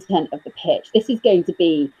content of the pitch, this is going to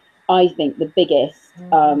be, I think, the biggest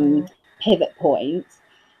pivot point.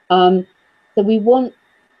 So we want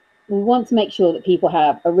to make sure that people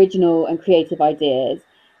have original and creative ideas.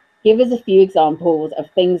 Give us a few examples of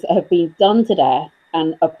things that have been done to death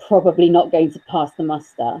and are probably not going to pass the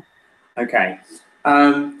muster. Okay.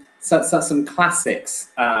 So some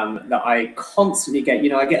classics that I constantly get.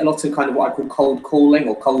 I get a lot of kind of what I call cold calling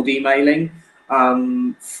or cold emailing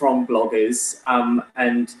from bloggers,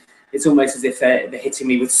 and it's almost as if they're hitting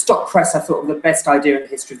me with stop press. I thought of the best idea in the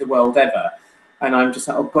history of the world ever. and I'm just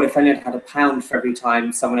like, oh God, if only I'd had £1 for every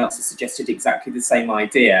time someone else has suggested exactly the same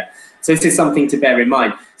idea. So this is something to bear in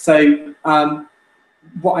mind. So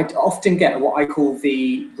what I often get are what I call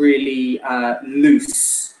the really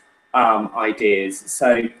loose ideas.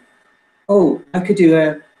 So, oh, I could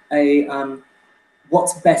do a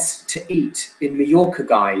what's best to eat in Mallorca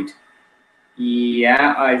guide.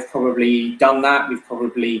 Yeah, I've probably done that. We've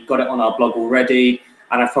probably got it on our blog already,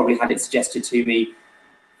 and I've probably had it suggested to me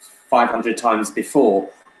 500 times before.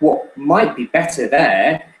 What might be better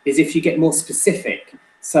there is if you get more specific.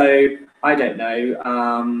 So, I don't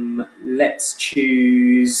know, let's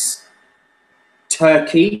choose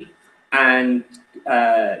Turkey, and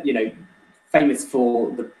you know, famous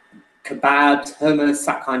for the kebabs, hummus,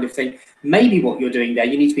 that kind of thing. Maybe what you're doing there,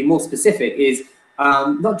 you need to be more specific, is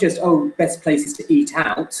not just, oh, best places to eat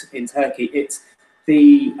out in Turkey, it's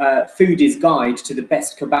the foodies guide to the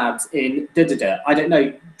best kebabs in da-da-da. I don't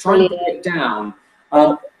know, try and break it down.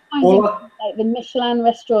 Like the Michelin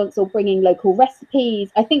restaurants, or bringing local recipes.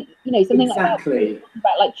 I think, you know, something exactly. like that,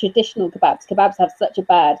 about like traditional kebabs. Kebabs have such a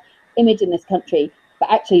bad image in this country, but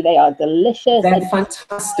actually they are delicious. They're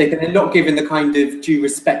fantastic, and they're not given the kind of due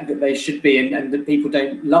respect that they should be, and that people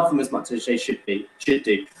don't love them as much as they should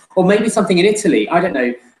do. Or maybe something in Italy, I don't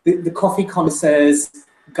know, the coffee connoisseur's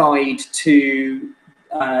guide to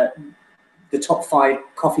the top 5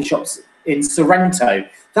 coffee shops in Sorrento.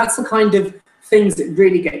 That's the kind of things that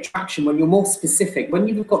really get traction when you're more specific. When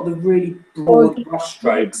you've got the really broad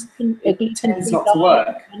brushstrokes, it tends not to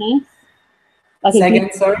work. Like Say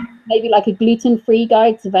again, sorry? Maybe like a gluten-free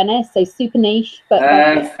guide to Venice, so super niche, but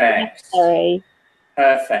perfect. Necessary.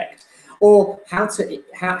 Perfect. Or how to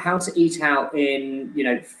eat out in, you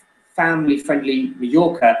know, family-friendly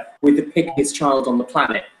Mallorca with the pickiest child on the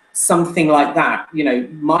planet. Something like that, you know,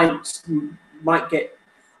 might get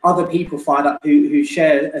other people fired up who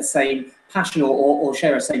share a same passion or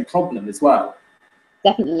share a same problem as well.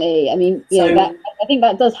 Definitely. I mean, you know, I think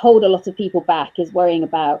that does hold a lot of people back, is worrying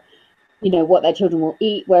about, you know, what their children will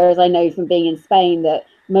eat. Whereas I know from being in Spain that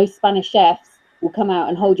most Spanish chefs will come out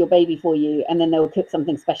and hold your baby for you, and then they'll cook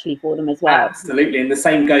something specially for them as well. Absolutely, and the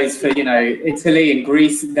same goes for, you know, Italy and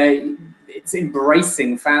Greece. It's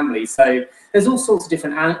embracing family. So there's all sorts of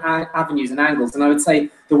different avenues and angles, and I would say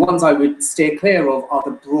the ones I would steer clear of are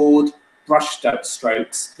the broad brush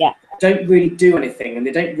strokes. Yeah. Don't really do anything, and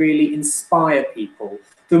they don't really inspire people.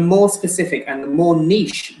 The more specific and the more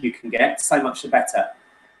niche you can get, so much the better.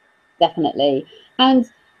 Definitely. And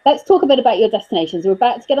let's talk a bit about your destinations. We're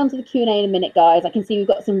about to get onto the Q&A in a minute, guys. I can see we've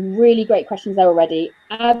got some really great questions there already.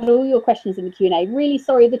 Add all your questions in the Q&A. Really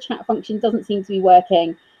sorry the chat function doesn't seem to be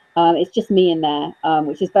working. It's just me in there,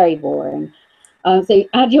 which is very boring. So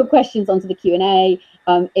add your questions onto the Q&A.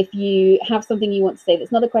 If you have something you want to say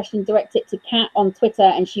that's not a question, direct it to Kat on Twitter,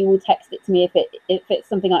 and she will text it to me if it's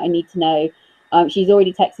something I need to know. She's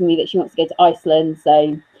already texting me that she wants to go to Iceland,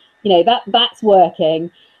 so you know that's working.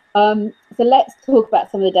 So let's talk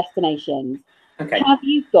about some of the destinations. Okay. Have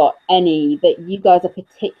you got any that you guys are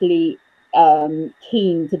particularly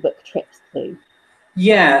keen to book trips to?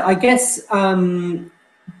 Yeah, I guess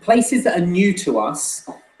places that are new to us.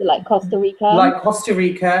 Like Costa Rica? Like Costa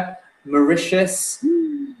Rica, Mauritius,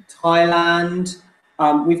 Thailand.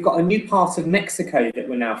 We've got a new part of Mexico that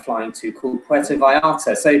we're now flying to called Puerto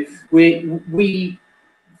Vallarta. So we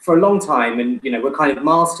for a long time, and you know, we're kind of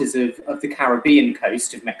masters of the Caribbean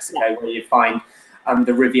coast of Mexico, where you find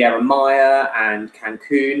the Riviera Maya and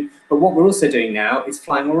Cancun. But what we're also doing now is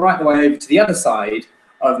flying right the way over to the other side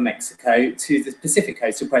of Mexico, to the Pacific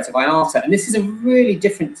coast of Puerto Vallarta. And this is a really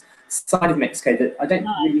different side of Mexico that I don't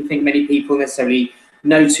really think many people necessarily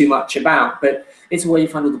know too much about, but it's where you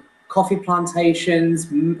find all the coffee plantations,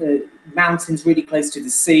 mountains really close to the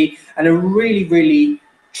sea, and a really, really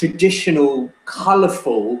traditional,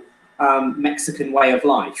 colourful Mexican way of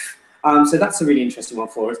life. So that's a really interesting one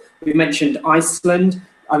for us. We mentioned Iceland.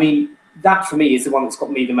 I mean, that for me is the one that's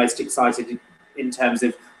got me the most excited in terms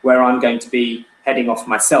of where I'm going to be heading off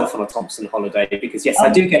myself on a Thomson holiday, because yes, I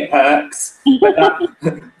do get perks,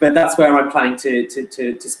 but that's where I'm planning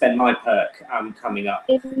to spend my perk coming up.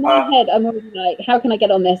 In my head, I'm already like, how can I get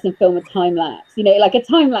on this and film a time lapse? You know, like a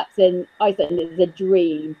time lapse in Iceland is a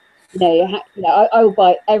dream. You know, I will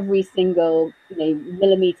buy every single, you know,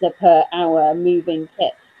 millimeter per hour moving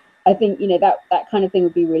kit. I think, you know, that kind of thing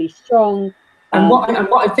would be really strong. And what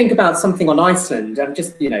I think about something on Iceland, and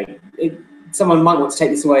just, you know, someone might want to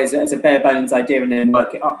take this away as a bare bones idea and then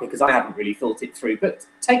work it up, because I haven't really thought it through. But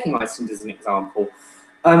taking Iceland as an example,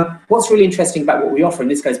 what's really interesting about what we offer, and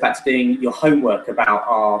this goes back to doing your homework about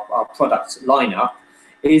our product lineup,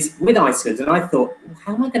 is with Iceland. And I thought, well,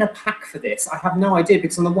 how am I going to pack for this? I have no idea,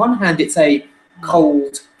 because on the one hand, it's a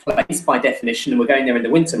cold place by definition, and we're going there in the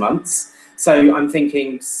winter months. So I'm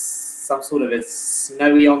thinking some sort of a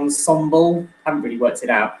snowy ensemble. Haven't really worked it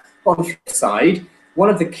out. But on the flip side, one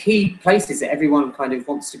of the key places that everyone kind of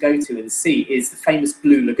wants to go to and see is the famous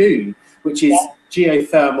Blue Lagoon, which is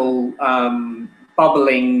geothermal,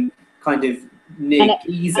 bubbling kind of near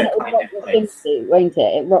Giza kind of place. Swimsuit, won't it?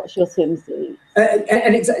 It rots your swimsuit.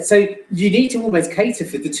 And so you need to almost cater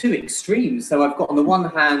for the two extremes. So I've got on the one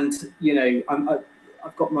hand, you know,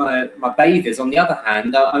 I've got my bathers. On the other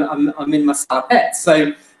hand, I'm in my salopettes.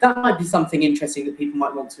 So that might be something interesting that people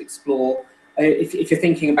might want to explore if you're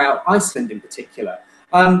thinking about Iceland in particular.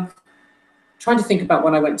 Trying to think about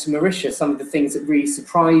when I went to Mauritius, some of the things that really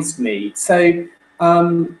surprised me. So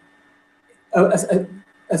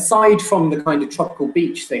aside from the kind of tropical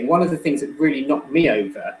beach thing, one of the things that really knocked me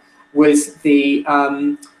over was the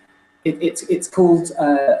it's called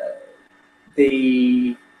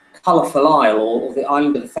the Colourful Isle, or the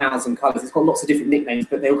Island of 1,000 Colours. It's got lots of different nicknames,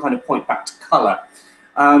 but they all kind of point back to colour.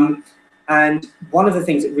 And one of the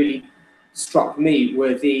things that really struck me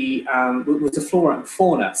were was the flora and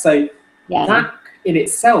fauna. So that in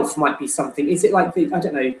itself might be something. Is it like I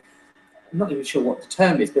don't know, I'm not even sure what the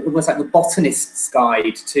term is, but almost like the botanist's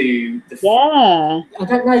guide to the... I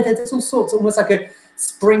don't know, there's all sorts, almost like a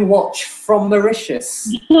spring watch from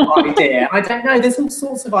Mauritius idea. I don't know, there's all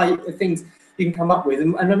sorts of things you can come up with.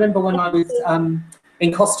 And I remember when I was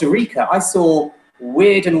in Costa Rica, I saw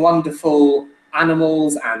weird and wonderful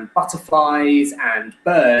animals and butterflies and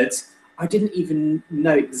birds I didn't even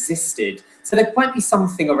know existed. So there might be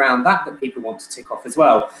something around that people want to tick off as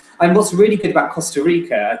well. And what's really good about Costa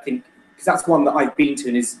Rica, I think, because that's one that I've been to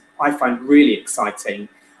and I find really exciting,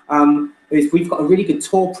 is we've got a really good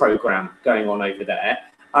tour program going on over there.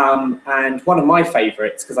 And one of my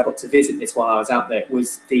favourites, because I got to visit this while I was out there,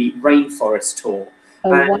 was the rainforest tour.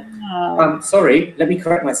 Oh, and, wow. Sorry, let me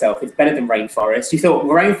correct myself. It's better than rainforest. You thought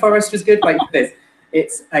rainforest was good? Wait for this.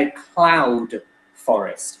 It's a cloud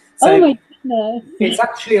forest. So oh my goodness. It's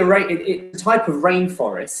actually it's a type of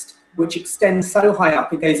rainforest which extends so high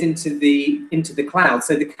up it goes into the clouds.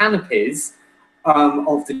 So the canopies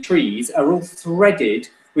of the trees are all threaded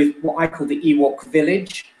with what I call the Ewok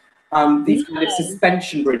village. These kind of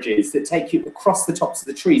suspension bridges that take you across the tops of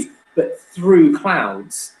the trees, but through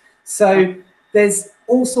clouds. So there's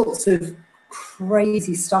all sorts of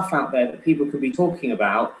crazy stuff out there that people could be talking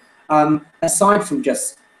about, aside from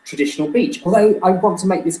just traditional beach. Although I want to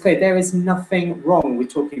make this clear, there is nothing wrong with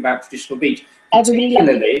talking about traditional beach.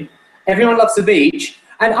 Particularly, everyone loves the beach.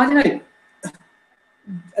 And I don't know,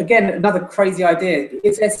 again, another crazy idea.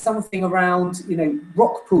 If there's something around, you know,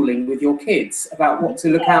 rock pooling with your kids about what to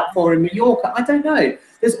look out for in Mallorca, I don't know.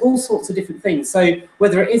 There's all sorts of different things. So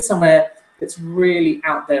whether it is somewhere that's really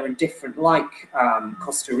out there and different, like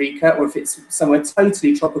Costa Rica, or if it's somewhere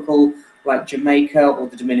totally tropical, like Jamaica or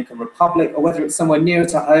the Dominican Republic, or whether it's somewhere nearer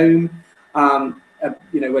to home,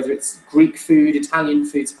 you know, whether it's Greek food, Italian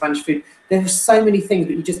food, Spanish food, there are so many things,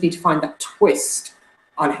 but you just need to find that twist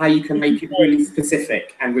on how you can make it really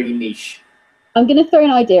specific and really niche. I'm going to throw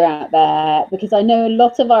an idea out there, because I know a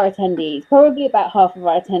lot of our attendees, probably about half of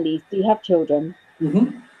our attendees, do have children.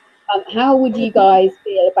 Mm-hmm. How would you guys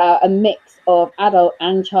feel about a mix of adult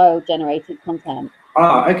and child generated content?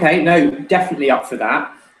 Okay, no, definitely up for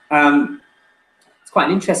that. It's quite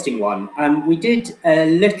an interesting one. We did a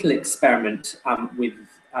little experiment with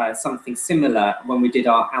something similar when we did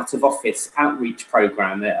our out of office outreach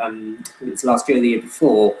program. It's last year or the year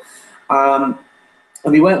before. And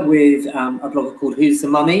we worked with a blogger called Who's the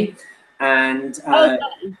Mummy? And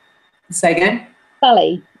say again?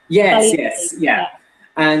 Sally. Yes, Sally. yes, yeah.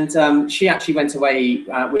 And she actually went away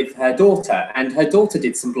with her daughter, and her daughter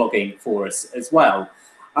did some blogging for us as well.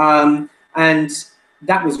 And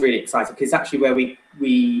that was really exciting, because actually where we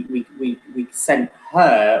sent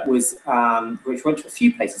her was, which went to a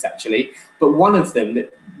few places actually, but one of them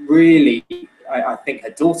that really, I think her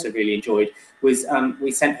daughter really enjoyed was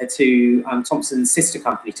we sent her to Thomson's sister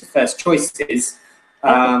company, to First Choices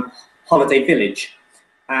Holiday Village.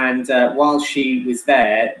 And while she was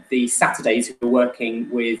there, the Saturdays who were working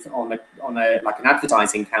with on like an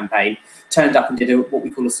advertising campaign turned up and did what we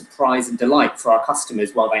call a surprise and delight for our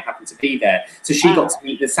customers while they happened to be there. So she got to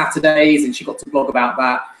meet the Saturdays, and she got to blog about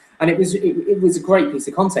that. And it was a great piece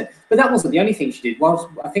of content. But that wasn't the only thing she did. Well,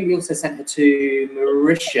 I think we also sent her to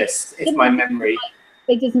Mauritius, if my memory.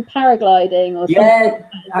 They did some paragliding or something. Yeah,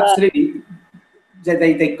 absolutely.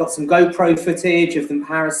 They got some GoPro footage of them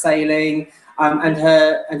parasailing. And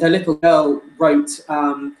her little girl wrote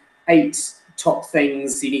 8 top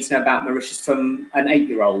things you need to know about Mauritius from an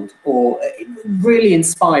 8-year-old, or really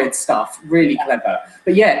inspired stuff, really clever.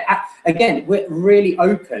 But yeah, again, we're really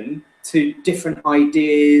open to different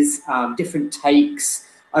ideas, different takes.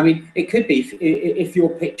 I mean, it could be if your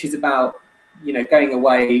pitch is about, you know, going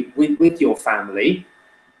away with your family,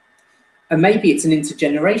 and maybe it's an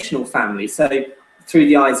intergenerational family. So through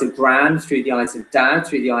the eyes of gran, through the eyes of dad,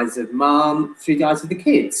 through the eyes of mum, through the eyes of the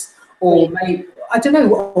kids. Or maybe, I don't know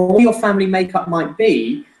what your family makeup might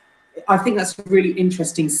be. I think that's a really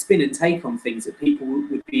interesting spin and take on things that people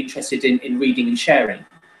would be interested in reading and sharing.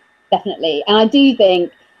 Definitely. And I do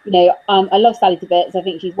think, you know, I love Sally to bits. I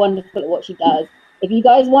think she's wonderful at what she does. If you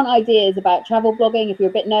guys want ideas about travel blogging, if you're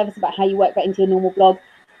a bit nervous about how you work that into your normal blog,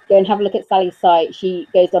 go and have a look at Sally's site. She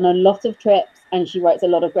goes on a lot of trips and she writes a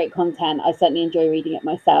lot of great content. I certainly enjoy reading it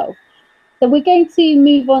myself. So we're going to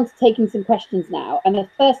move on to taking some questions now. And the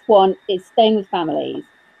first one is staying with families.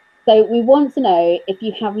 So we want to know if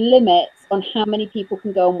you have limits on how many people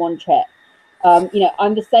can go on one trip. You know,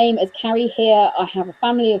 I'm the same as Carrie here. I have a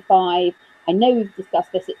family of 5. I know we've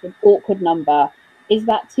discussed this. It's an awkward number. Is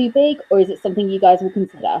that too big, or is it something you guys will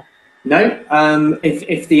consider? No,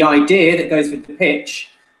 if the idea that goes with the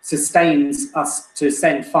pitch sustains us to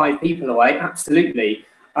send 5 people away, absolutely.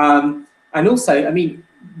 And also, I mean,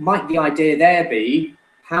 might the idea there be,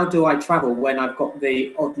 how do I travel when I've got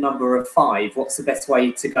the odd number of 5? What's the best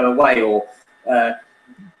way to go away? Or how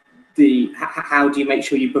do you make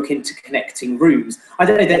sure you book into connecting rooms? I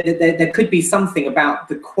don't know, there could be something about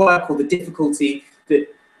the quirk or the difficulty that,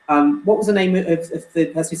 what was the name of the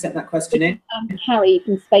person who sent that question in? Carrie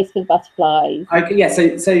from Space with Butterflies. Okay,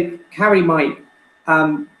 yeah, so Carrie might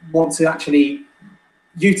want to actually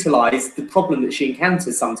utilize the problem that she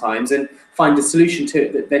encounters sometimes and find a solution to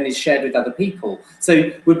it that then is shared with other people.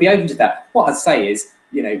 So we'd be open to that. What I'd say is,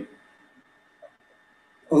 you know,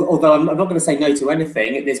 although I'm not going to say no to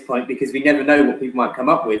anything at this point, because we never know what people might come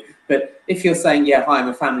up with, but if you're saying, yeah, hi, I'm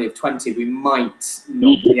a family of 20, we might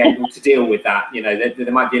not be able to deal with that. You know,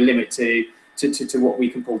 there might be a limit to what we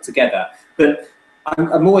can pull together. But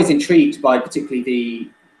I'm always intrigued by,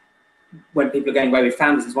 particularly when people are going away with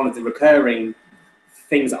families, is one of the recurring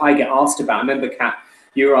things I get asked about. I remember, Kat,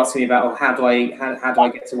 you were asking me about, oh, how do I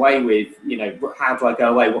get away with, you know, how do I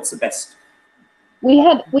go away? What's the best? We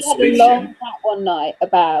had a long chat one night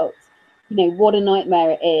about, you know, what a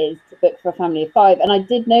nightmare it is to book for a family of 5. And I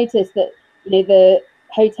did notice that, you know, the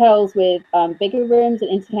hotels with bigger rooms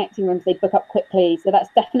and interconnecting rooms, they book up quickly. So that's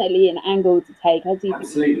definitely an angle to take. I do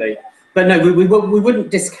absolutely. But no, we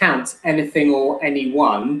wouldn't discount anything or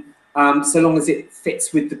anyone, so long as it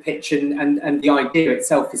fits with the pitch and the idea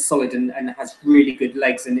itself is solid and has really good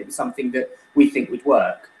legs, and it was something that we think would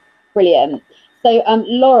work. Brilliant. So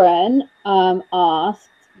Lauren asked,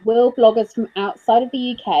 will bloggers from outside of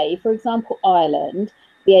the UK, for example, Ireland,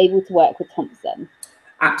 be able to work with Thomson?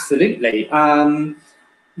 Absolutely.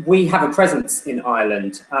 We have a presence in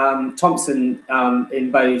Ireland. Thomson, in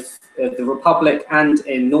both the Republic and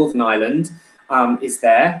in Northern Ireland, is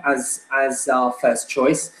there as our first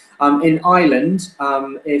choice. In Ireland,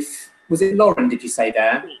 was it Lauren, did you say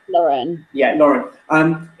there? Lauren. Yeah, Lauren.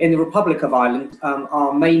 In the Republic of Ireland,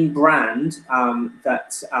 our main brand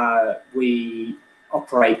that we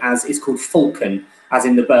operate as is called Falcon, as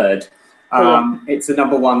in the bird. It's the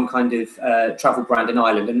 #1 kind of travel brand in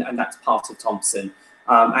Ireland, and that's part of Thomson.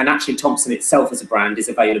 And actually Thomson itself as a brand is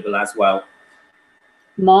available as well.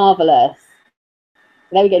 Marvellous.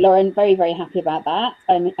 There we go, Lauren. Very, very happy about that,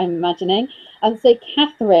 I'm imagining. And so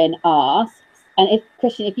Catherine asks, and if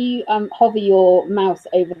Christian, if you hover your mouse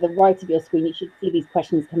over the right of your screen, you should see these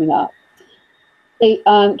questions coming up.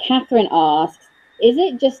 So Catherine asks, is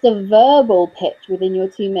it just a verbal pitch within your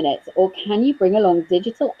 2 minutes, or can you bring along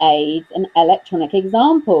digital aids and electronic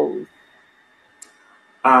examples?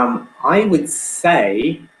 I would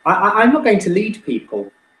say, I'm not going to lead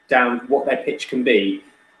people down what their pitch can be.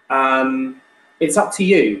 It's up to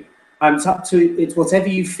you. It's whatever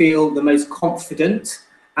you feel the most confident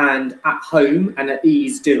and at home and at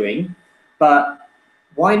ease doing. But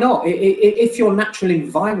why not? If your natural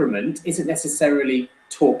environment isn't necessarily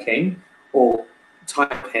talking or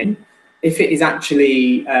typing, if it is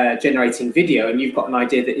actually generating video and you've got an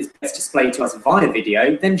idea that is best displayed to us via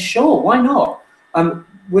video, then sure, why not?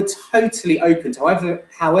 We're totally open to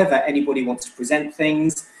however anybody wants to present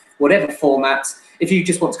things, whatever format. If you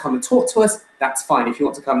just want to come and talk to us, that's fine. If you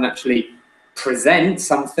want to come and actually present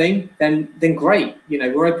something, then great. You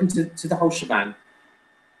know, we're open to the whole shebang.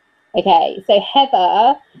 Okay, so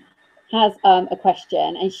Heather has a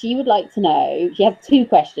question, and she would like to know, she has 2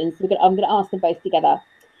 questions, so I'm going to ask them both together.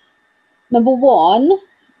 Number 1,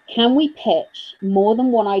 can we pitch more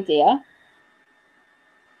than one idea?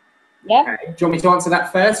 Yeah. Okay. Do you want me to answer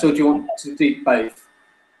that first, or do you want to do both?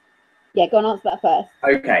 Yeah, go on, answer that first.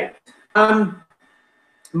 Okay.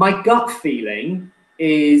 My gut feeling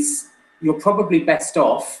is you're probably best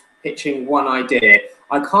off pitching one idea.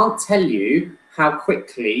 I can't tell you how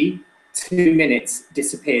quickly 2 minutes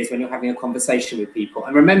disappears when you're having a conversation with people.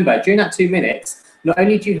 And remember, during that 2 minutes, not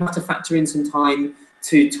only do you have to factor in some time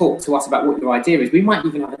to talk to us about what your idea is, we might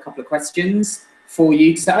even have a couple of questions for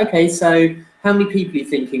you to say, okay, so how many people are you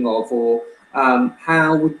thinking of, or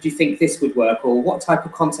how would you think this would work, or what type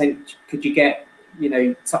of content could you get, you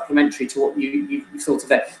know, supplementary to what you thought of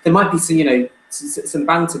there. There might be some, you know, some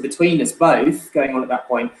banter between us both going on at that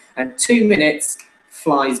point, and 2 minutes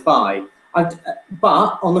flies by.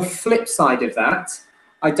 But on the flip side of that,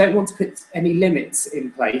 I don't want to put any limits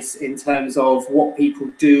in place in terms of what people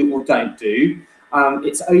do or don't do.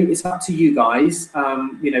 It's up to you guys.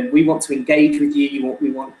 You know, we want to engage with you.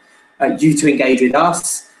 We want you to engage with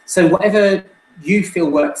us. So whatever you feel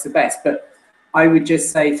works the best. But I would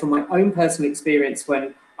just say, from my own personal experience,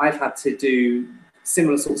 when I've had to do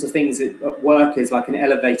similar sorts of things at work, as like an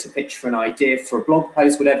elevator pitch for an idea for a blog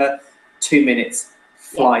post, whatever, 2 minutes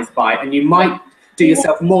flies by, and you might do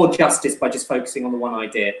yourself more justice by just focusing on the one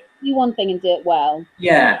idea. Do one thing and do it well.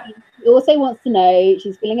 Yeah. She also wants to know,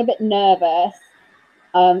 she's feeling a bit nervous.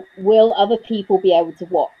 Will other people be able to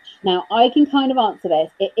watch? Now, I can kind of answer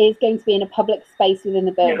this. It is going to be in a public space within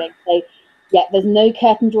the building. Yeah. So, yeah, there's no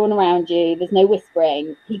curtain drawn around you. There's no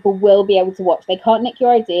whispering. People will be able to watch. They can't nick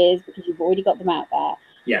your ideas because you've already got them out there.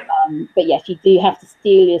 Yeah. But yes, you do have to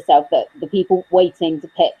steel yourself that the people waiting to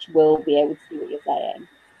pitch will be able to see what you're saying.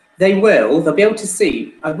 They will. They'll be able to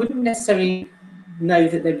see. I wouldn't necessarily know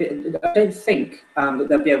that I don't think that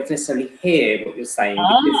they'll be able to necessarily hear what you're saying. So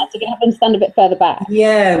you're going to have them stand a bit further back.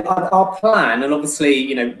 Yeah, our plan, and obviously,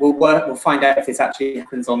 you know, we'll find out if this actually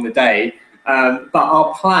happens on the day. But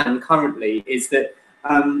our plan currently is that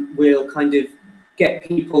we'll kind of get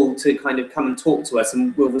people to kind of come and talk to us,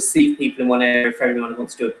 and we'll receive people in one area if everyone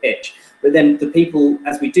wants to do a pitch. But then the people,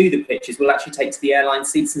 as we do the pitches, we'll actually take to the airline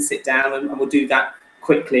seats and sit down, and we'll do that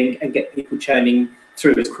quickly and get people churning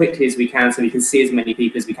through as quickly as we can, so we can see as many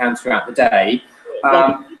people as we can throughout the day.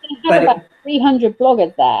 But about 300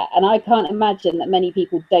 bloggers there, and I can't imagine that many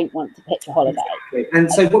people don't want to pitch a holiday. Exactly.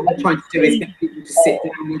 And so what we're trying to do is get people to sit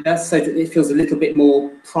down with us so that it feels a little bit more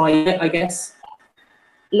private, I guess.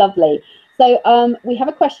 Lovely. So we have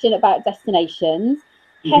a question about destinations.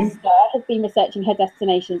 Hester has been researching her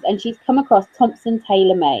destinations, and she's come across Thomson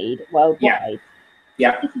TaylorMade worldwide.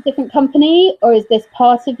 Yeah. Is this a different company, or is this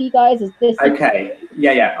part of you guys? Is this okay?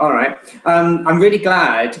 Yeah. All right. I'm really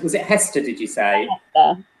glad. Was it Hester? Did you say?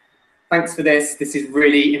 Hester. Thanks for this. This is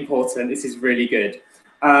really important. This is really good.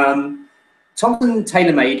 Thomson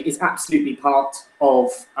TaylorMade is absolutely part of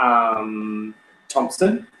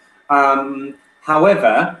Thomson.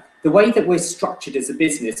 However, the way that we're structured as a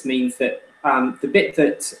business means that the bit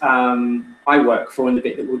that I work for and the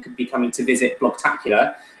bit that would be coming to visit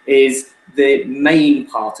Blogtacular is the main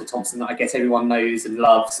part of Thomson that I guess everyone knows and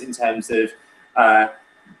loves in terms of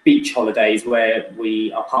beach holidays, where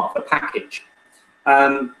we are part of a package.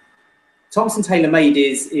 Thomson TaylorMade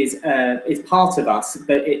is part of us,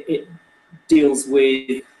 but it deals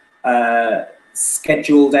with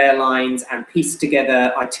scheduled airlines and pieced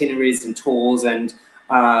together itineraries and tours and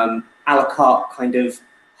a la carte kind of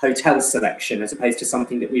hotel selection, as opposed to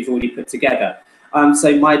something that we've already put together.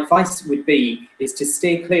 So my advice would be is to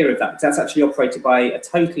steer clear of that, because that's actually operated by a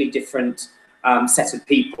totally different set of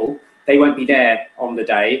people. They won't be there on the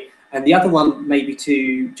day. And the other one maybe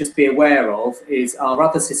to just be aware of is our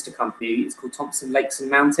other sister company. It's called Thomson Lakes and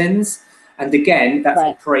Mountains. And again, that's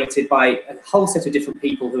operated by a whole set of different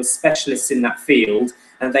people who are specialists in that field,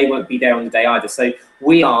 and they won't be there on the day either. So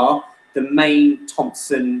we are the main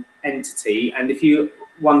Thomson entity. And if you're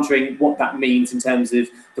wondering what that means in terms of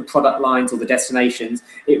the product lines or the destinations,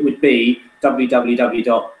 it would be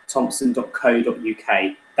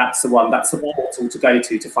www.thomson.co.uk. That's the one, that's the portal to go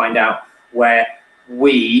to find out where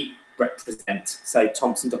we represent, so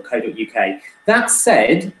thomson.co.uk. That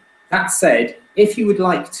said, if you would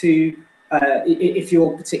like to, if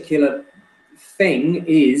your particular thing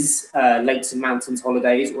is lakes and mountains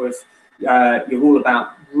holidays, or if you're all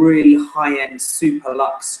about really high-end super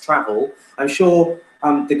luxe travel, I'm sure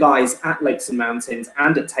the guys at Lakes and Mountains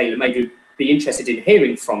and at TaylorMade would be interested in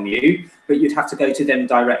hearing from you, but you'd have to go to them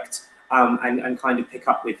direct and kind of pick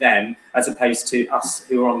up with them, as opposed to us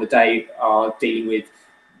who are on the day are dealing with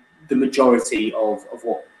the majority of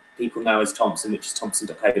what people know as Thomson, which is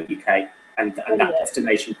thomson.co.uk and that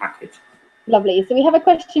destination package. Lovely. So we have a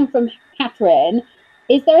question from Catherine.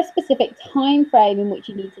 Is there a specific time frame in which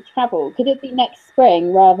you need to travel? Could it be next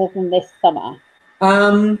spring rather than this summer?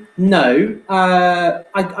 No,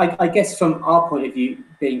 I guess from our point of view,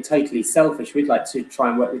 being totally selfish, we'd like to try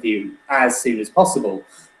and work with you as soon as possible.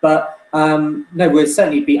 But no, we'll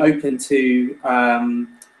certainly be open to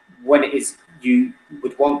when it is you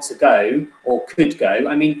would want to go or could go.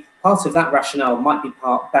 I mean, part of that rationale might be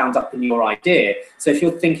bound up in your idea. So if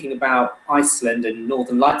you're thinking about Iceland and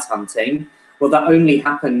Northern Lights hunting, well, that only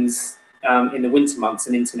happens in the winter months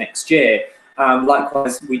and into next year.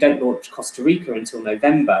 Likewise, we don't launch Costa Rica until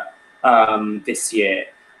November this year.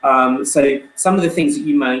 So some of the things that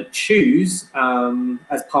you might choose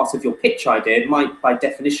as part of your pitch idea might, by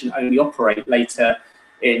definition, only operate later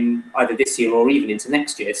in either this year or even into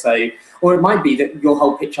next year. So, or it might be that your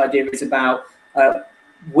whole pitch idea is about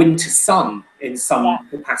winter sun in some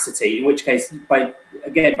capacity, in which case, by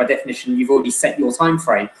definition, you've already set your time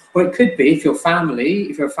frame. Or it could be if you're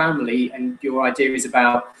a family and your idea is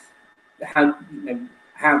about how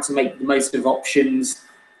to make the most of options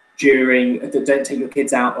during don't take your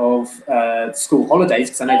kids out of school holidays,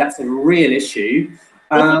 because I know that's a real issue.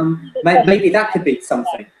 Maybe that could be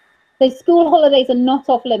something. So school holidays are not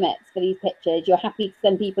off limits for these pitches. You're happy to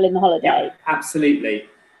send people in the holiday. Yeah, absolutely.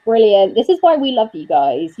 Brilliant. This is why we love you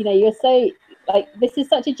guys. You know, you're so, like, this is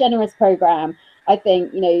such a generous program. I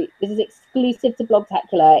think, you know, this is exclusive to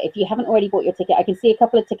Blogtacular. If you haven't already bought your ticket, I can see a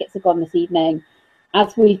couple of tickets have gone this evening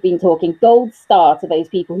as we've been talking. Gold star to those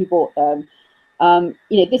people who bought them.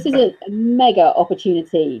 You know, this is a mega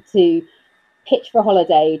opportunity to pitch for a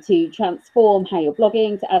holiday, to transform how you're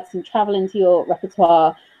blogging, to add some travel into your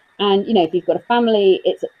repertoire. And, you know, if you've got a family,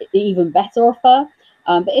 it's an even better offer.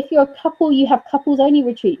 But if you're a couple, you have couples only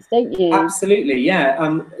retreats, don't you? Absolutely, yeah.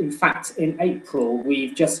 In fact, in April,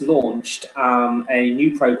 we've just launched a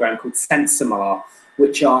new program called Sensimar,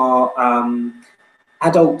 which are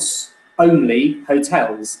adults only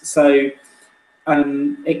hotels. So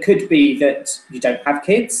it could be that you don't have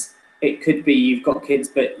kids. It could be you've got kids,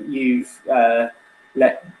 but you've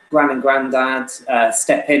let gran and granddad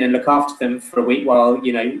step in and look after them for a week while,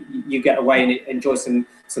 you know, you get away and enjoy some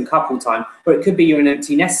couple time. Or it could be you're an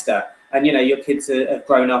empty nester and, you know, your kids have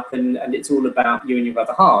grown up and it's all about you and your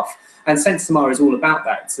other half. And Sensimar is all about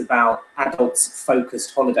that. It's about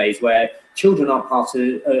adults-focused holidays where children are part of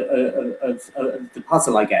the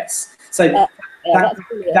puzzle, I guess. So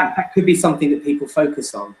that could be something that people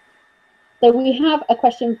focus on. So we have a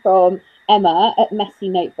question from Emma at Messy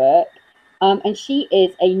Notebook. And she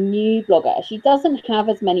is a new blogger. She doesn't have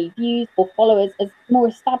as many views or followers as more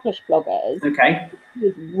established bloggers. Okay. She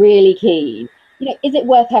was really keen. You know, is it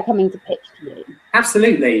worth her coming to pitch to you?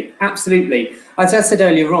 Absolutely, absolutely. As I said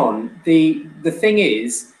earlier on, the thing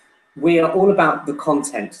is, we are all about the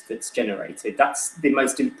content that's generated. That's the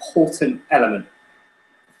most important element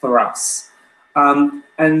for us.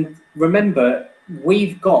 And remember,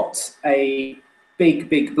 we've got a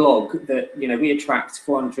big blog that, you know, we attract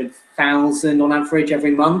 400,000 on average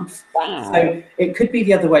every month. Wow. So it could be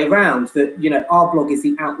the other way around, that, you know, our blog is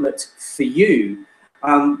the outlet for you,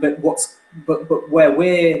 but where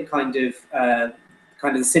we're kind of the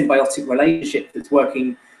symbiotic relationship that's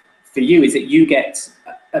working for you is that you get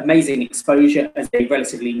amazing exposure as a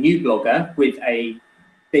relatively new blogger with a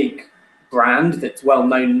big brand that's well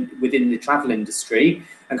known within the travel industry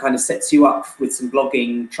and kind of sets you up with some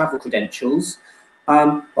blogging travel credentials.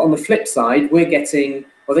 But on the flip side, we're getting,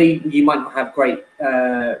 although you might not have great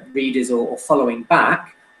readers or following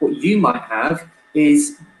back, what you might have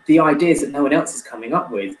is the ideas that no one else is coming up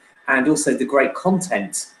with, and also the great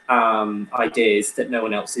content ideas that no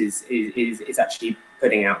one else is actually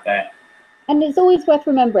putting out there. And it's always worth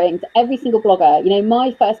remembering to every single blogger, you know,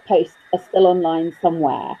 my first posts are still online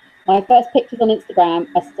somewhere. My first pictures on Instagram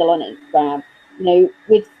are still on Instagram. You know,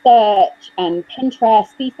 with search and Pinterest,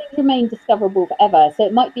 these things remain discoverable forever. So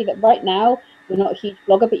it might be that right now you're not a huge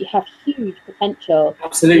blogger, but you have huge potential.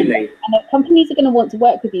 Absolutely. And that companies are going to want to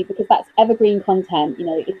work with you because that's evergreen content. You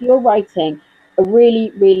know, if you're writing a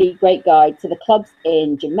really great guide to the clubs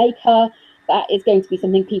in Jamaica, that is going to be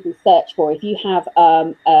something people search for. If you have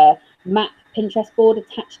a map Pinterest board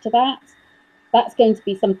attached to that, that's going to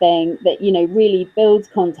be something that, you know, really builds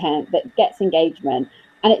content, that gets engagement.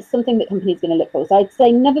 And it's something that companies are going to look for. So I'd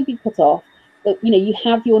say never be put off, but, you know, you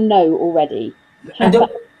have your no already.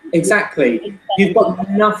 Exactly. You've got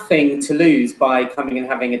nothing to lose by coming and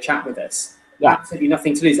having a chat with us. Yeah. Absolutely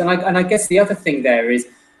nothing to lose. And I guess the other thing there is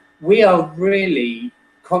we are really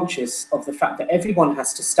conscious of the fact that everyone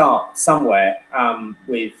has to start somewhere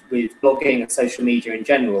with blogging and social media in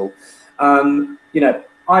general. You know,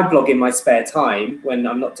 I blog in my spare time when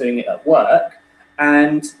I'm not doing it at work.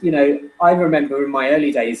 And, you know, I remember in my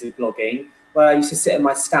early days of blogging where I used to sit at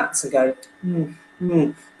my stats and go,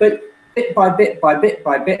 but bit by bit by bit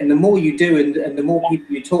by bit, and the more you do and the more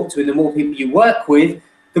people you talk to and the more people you work with,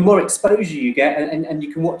 the more exposure you get, and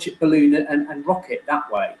you can watch it balloon and rocket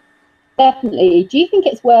that way. Definitely. Do you think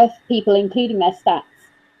it's worth people including their stats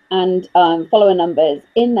and follower numbers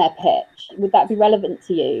in their pitch? Would that be relevant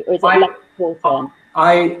to you, or is it less important?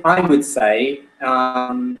 I would say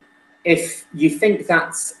if you think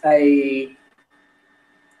that's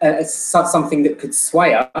something that could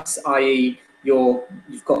sway us, i.e.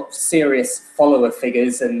 you've got serious follower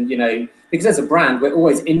figures, and, you know, because as a brand we're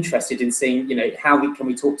always interested in seeing, you know, how can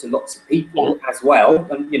we talk to lots of people as well,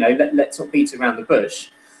 and, you know, let's not beat around the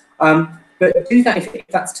bush, but do that if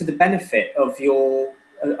that's to the benefit of your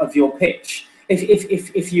pitch.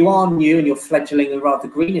 If you are new and you're fledgling and rather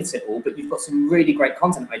green at it all, but you've got some really great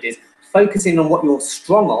content ideas, focusing on what you're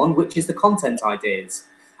strong on, which is the content ideas.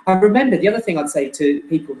 And remember, the other thing I'd say to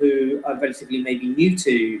people who are relatively maybe new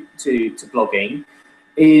to blogging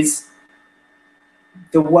is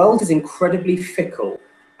the world is incredibly fickle,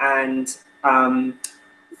 and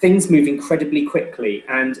things move incredibly quickly.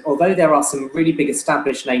 And although there are some really big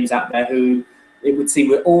established names out there who it would seem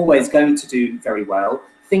we're always going to do very well,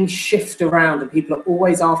 things shift around and people are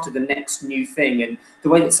always after the next new thing. And the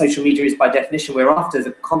way that social media is by definition, we're after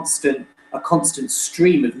a constant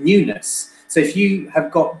stream of newness. So if you have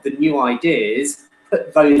got the new ideas,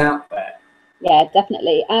 put those out there. Yeah,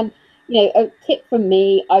 definitely. And, you know, a tip from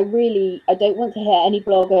me, I don't want to hear any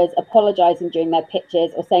bloggers apologizing during their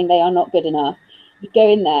pitches or saying they are not good enough. You go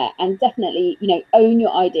in there and definitely, you know, own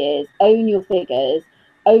your ideas, own your figures,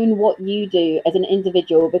 own what you do as an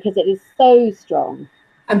individual, because it is so strong.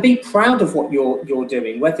 And be proud of what you're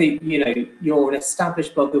doing, whether, you know, you're an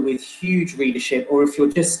established blogger with huge readership or if you're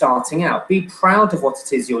just starting out. Be proud of what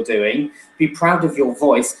it is you're doing. Be proud of your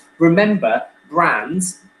voice. Remember,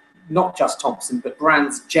 brands, not just Thomson, but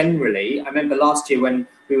brands generally. I remember last year when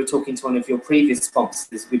we were talking to one of your previous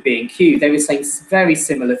sponsors with B&Q, they were saying very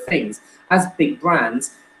similar things. As big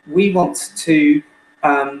brands, we want to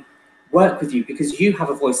work with you because you have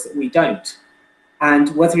a voice that we don't.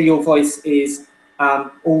 And whether your voice is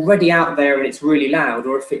already out there and it's really loud,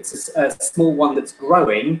 or if it's a small one that's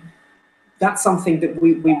growing, that's something that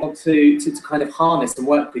we want to kind of harness and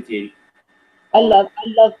work with you. I love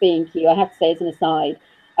B&Q. I have to say, as an aside,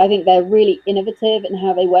 I think they're really innovative in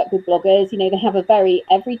how they work with bloggers. You know, they have a very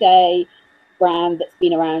everyday brand that's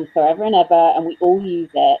been around forever and ever, and we all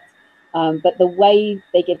use it. But the way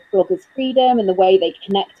they give bloggers freedom and the way they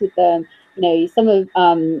connect with them, you know,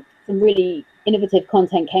 some really innovative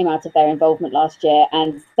content came out of their involvement last year.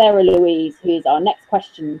 And Sarah Louise, who is our next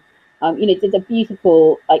question, you know, did a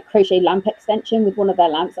beautiful like crochet lamp extension with one of their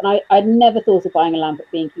lamps. And I'd never thought of buying a lamp at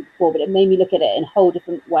B&Q before, but it made me look at it in a whole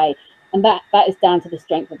different way. And that is down to the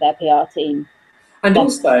strength of their PR team. And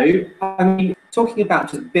also, I mean, talking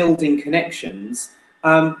about just building connections,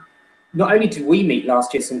 not only did we meet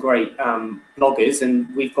last year some great bloggers,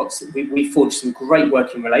 and we forged some great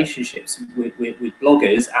working relationships with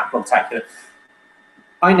bloggers at Blogtacular.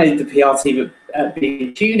 I know the PR team at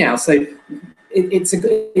B&Q now, so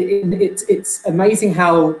it's amazing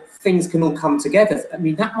how things can all come together. I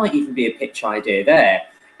mean, that might even be a pitch idea. There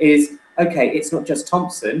is, okay, it's not just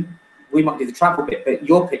Thomson. We might do the travel bit, but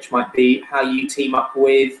your pitch might be how you team up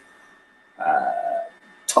with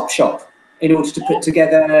Topshop in order to put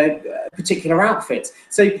together particular outfits.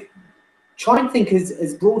 So try and think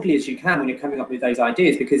as broadly as you can when you're coming up with those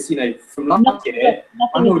ideas, because, you know, from last year,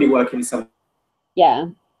 I'm already working with some. Yeah.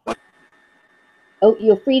 Oh,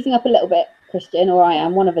 you're freezing up a little bit, Christian, or I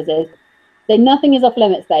am, one of us is. So nothing is off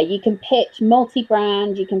limits there. You can pitch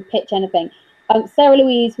multi-brand, you can pitch anything. Sarah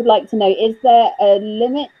Louise would like to know, is there a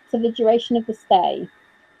limit to the duration of the stay?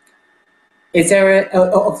 Is there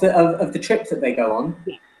of the trip that they go on?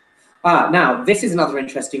 Yeah. Now, this is another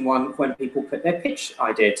interesting one when people put their pitch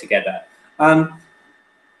idea together.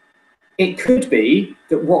 It could be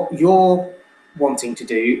that what you're wanting to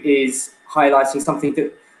do is highlighting something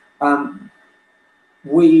that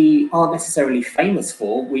we aren't necessarily famous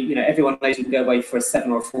for. You know, everyone knows you can go away for a 7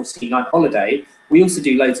 or a 14-night holiday. We also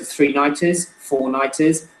do loads of 3-nighters,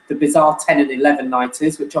 4-nighters, the bizarre 10 and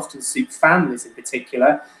 11-nighters, which often suit families in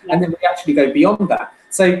particular. Yeah. And then we actually go beyond that.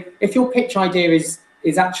 So if your pitch idea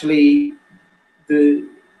is actually the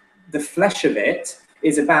flesh of it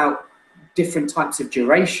is about different types of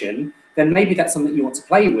duration, then maybe that's something you want to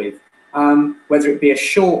play with, whether it be a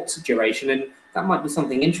short duration. And that might be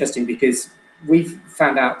something interesting, because we've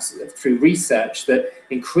found out through research that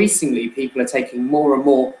increasingly people are taking more and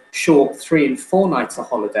more short 3- and 4-nighter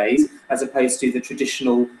holidays as opposed to the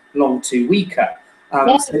traditional long 2-weeker.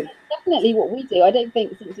 Yeah, so, definitely what we do. I don't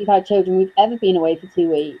think since we've had children we've ever been away for 2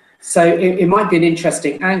 weeks. So it might be an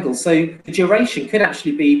interesting angle. So the duration could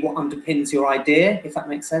actually be what underpins your idea, if that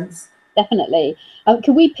makes sense. Definitely.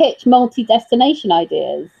 Can we pitch multi-destination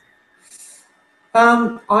ideas?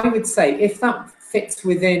 I would say if that fits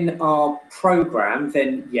within our program,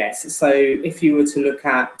 then yes. So if you were to look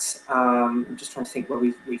at, I'm just trying to think where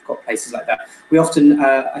we've got places like that. We often,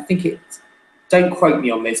 I think it, don't quote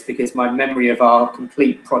me on this because my memory of our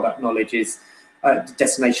complete product knowledge is,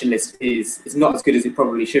 destination list is not as good as it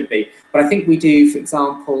probably should be. But I think we do, for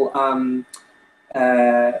example,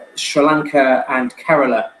 Sri Lanka and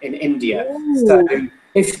Kerala in India. Ooh. So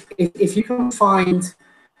if you can find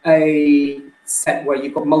a set where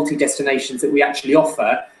you've got multi-destinations that we actually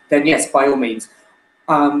offer, then yes, by all means.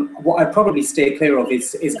 What I'd probably steer clear of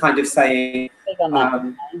is kind of saying, I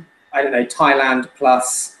don't know, Thailand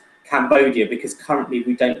plus Cambodia, because currently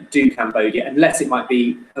we don't do Cambodia, unless it might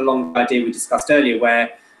be along the idea we discussed earlier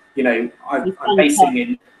where, you know, I'm basing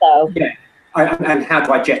in, and how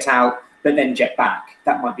do I jet out, but then jet back?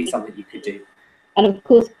 That might be something you could do. And of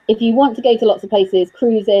course, if you want to go to lots of places,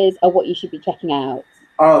 cruises are what you should be checking out.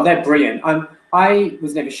 Oh, they're brilliant. I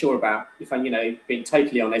was never sure about, if I'm, being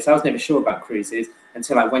totally honest, I was never sure about cruises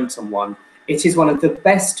until I went on one. It is one of the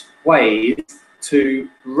best ways to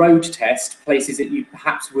road test places that you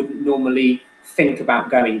perhaps wouldn't normally think about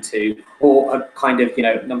going to, or a kind of,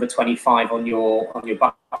 number 25 on your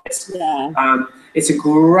bucket list. Yeah. It's a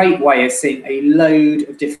great way of seeing a load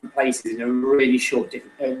of different places in a really short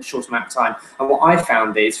amount of time. And what I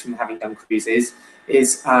found is, from having done cruises,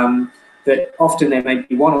 is that often there may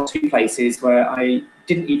be one or two places where I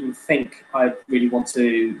didn't even think I really want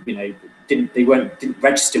to, didn't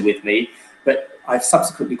register with me, but I've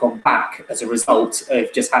subsequently gone back as a result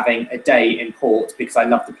of just having a day in port because I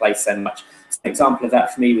love the place so much. So an example of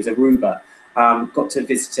that for me was Aruba. Got to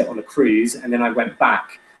visit it on a cruise and then I went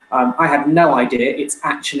back. I had no idea it's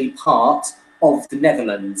actually part of the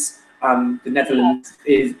Netherlands. The Netherlands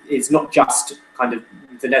is not just kind of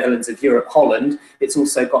the Netherlands of Europe, Holland. It's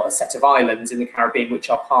also got a set of islands in the Caribbean which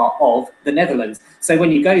are part of the Netherlands. So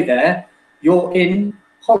when you go there, you're in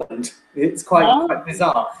Holland. It's quite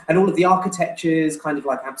bizarre. And all of the architecture is kind of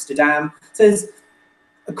like Amsterdam. So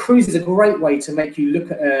a cruise is a great way to make you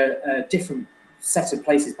look at a different set of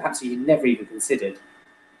places perhaps you've never even considered.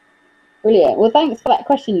 Brilliant. Well, thanks for that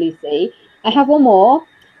question, Lucy. I have one more.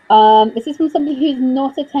 This is from somebody who's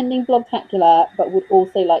not attending Blogtacular but would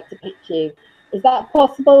also like to pitch you. Is that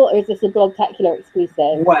possible, or is this a Blogtacular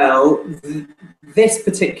exclusive? Well, this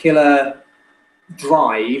particular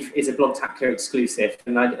drive is a Blogtacular exclusive,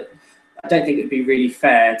 and I don't think it'd be really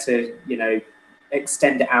fair to,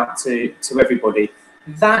 extend it out to everybody.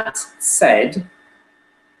 That said,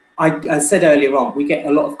 I said earlier on, we get a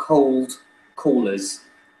lot of cold callers.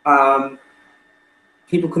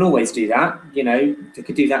 People can always do that, they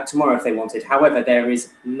could do that tomorrow if they wanted. However, there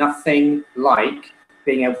is nothing like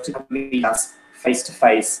being able to meet us face to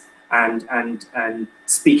face and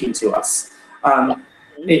speaking to us.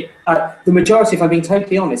 The majority, if I'm being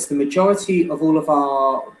totally honest, the majority of all of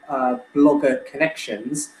our blogger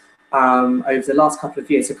connections over the last couple of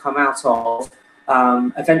years have come out of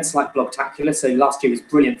events like Blogtacular. So last year was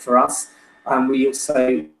brilliant for us. We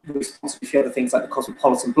also sponsored a few other things like the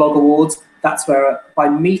Cosmopolitan Blog Awards. That's where, by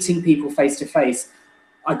meeting people face to face,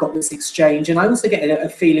 I got this exchange, and I also get a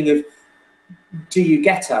feeling of, do you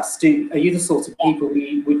get us? Are you the sort of people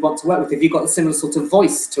we would want to work with? Have you got a similar sort of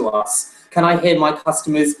voice to us? Can I hear my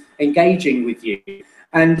customers engaging with you?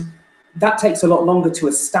 And that takes a lot longer to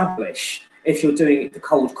establish if you're doing the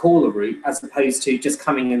cold caller route, as opposed to just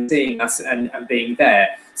coming and seeing us and being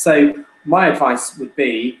there. So my advice would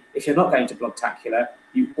be, if you're not going to Blogtacular,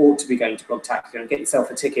 you ought to be going to Blogtacular and get yourself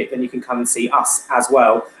a ticket, then you can come and see us as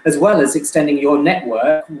well as extending your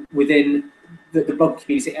network within the blog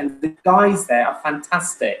community. And the guys there are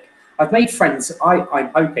fantastic. I've made friends, I'm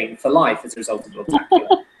hoping, for life as a result of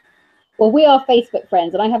Blogtacular. Well, we are Facebook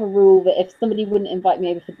friends, and I have a rule that if somebody wouldn't invite me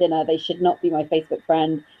over for dinner, they should not be my Facebook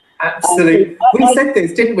friend. Absolutely. We said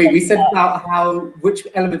this, didn't we? We said about which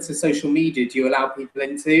elements of social media do you allow people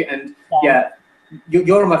into, and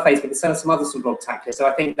you're on my Facebook, but so are some others from Blogtacular. So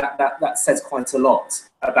I think that says quite a lot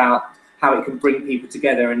about how it can bring people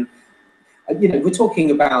together. And we're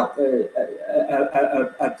talking about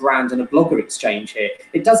a brand and a blogger exchange here.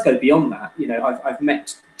 It does go beyond that. I've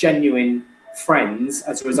met genuine friends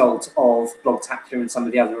as a result of Blogtacular and some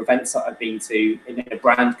of the other events that I've been to in a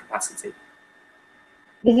brand capacity.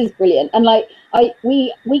 This is brilliant, and like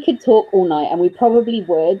we could talk all night, and we probably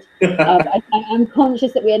would. I'm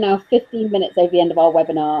conscious that we are now 15 minutes over the end of our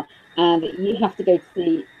webinar, and you have to go to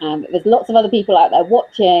sleep. And there's lots of other people out there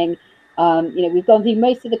watching. You know, we've gone through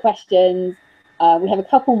most of the questions. We have a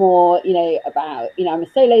couple more. You know, about, you know, I'm a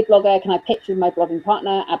solo blogger. Can I pitch with my blogging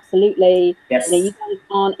partner? Absolutely. Yes. You know, you guys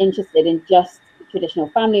aren't interested in just the traditional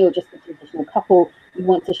family or just the traditional couple. You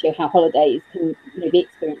want to show how holidays can, you know, be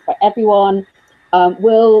experienced by everyone.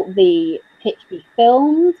 Will the pitch be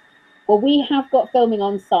filmed? Well, we have got filming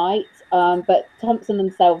on site, but Thomson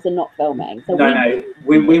themselves are not filming. So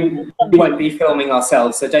we won't be filming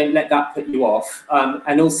ourselves, so don't let that put you off.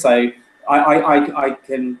 And also, I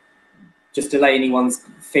can just allay anyone's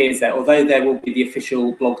fears there. Although there will be the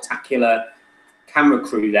official Blogtacular camera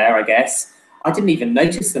crew there, I guess, I didn't even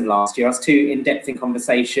notice them last year. I was too in-depth in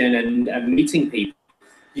conversation and meeting people.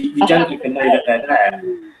 You don't even know that they're there.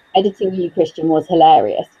 Editing you, Christian, was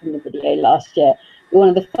hilarious from the video last year. You're one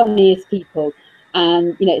of the funniest people,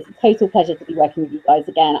 and you know, it's a total pleasure to be working with you guys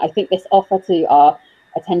again. I think this offer to our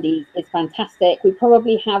attendees is fantastic. We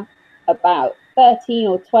probably have about 13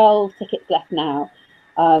 or 12 tickets left now.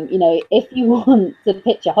 You know, if you want to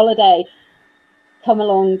pitch a holiday, come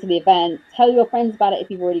along to the event, tell your friends about it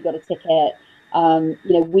if you've already got a ticket. You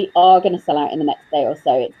know, we are going to sell out in the next day or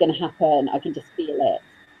so. It's going to happen. I can just feel it.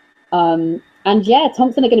 And yeah,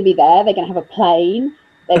 Thomson are going to be there. They're going to have a plane.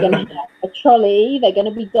 They're going to have a trolley. They're going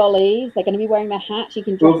to be dollies. They're going to be wearing their hats. You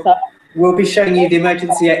can dress up. We'll be showing you the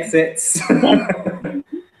emergency exits.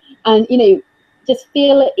 And, you know, just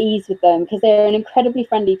feel at ease with them because they're an incredibly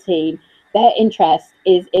friendly team. Their interest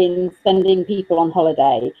is in sending people on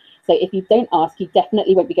holiday. So if you don't ask, you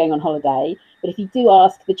definitely won't be going on holiday. But if you do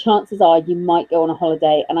ask, the chances are you might go on a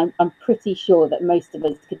holiday. And I'm pretty sure that most of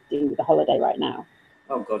us could do with a holiday right now.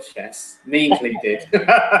 Oh gosh, yes, me included.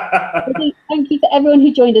 Thank you to everyone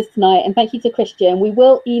who joined us tonight, and thank you to Christian. We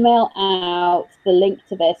will email out the link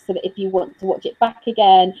to this so that if you want to watch it back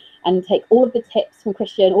again and take all of the tips from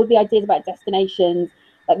Christian, all the ideas about destinations,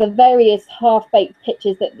 like the various half-baked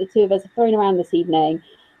pitches that the two of us have thrown around this evening,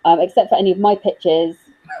 except for any of my pitches,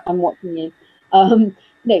 I'm watching you. You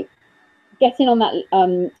know, get in on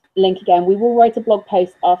that link again. We will write a blog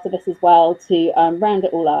post after this as well to round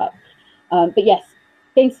it all up. But yes,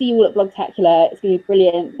 going to see you all at Blogtacular. It's going to be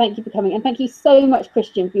brilliant. Thank you for coming, and thank you so much,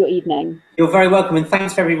 Christian, for your evening. You're very welcome, and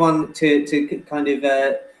thanks for everyone to kind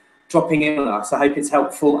of dropping in on us. I hope it's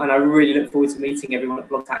helpful, and I really look forward to meeting everyone at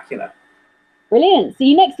Blogtacular. Brilliant. See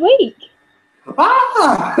you next week.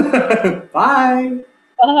 Ah! Bye.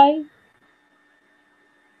 Bye.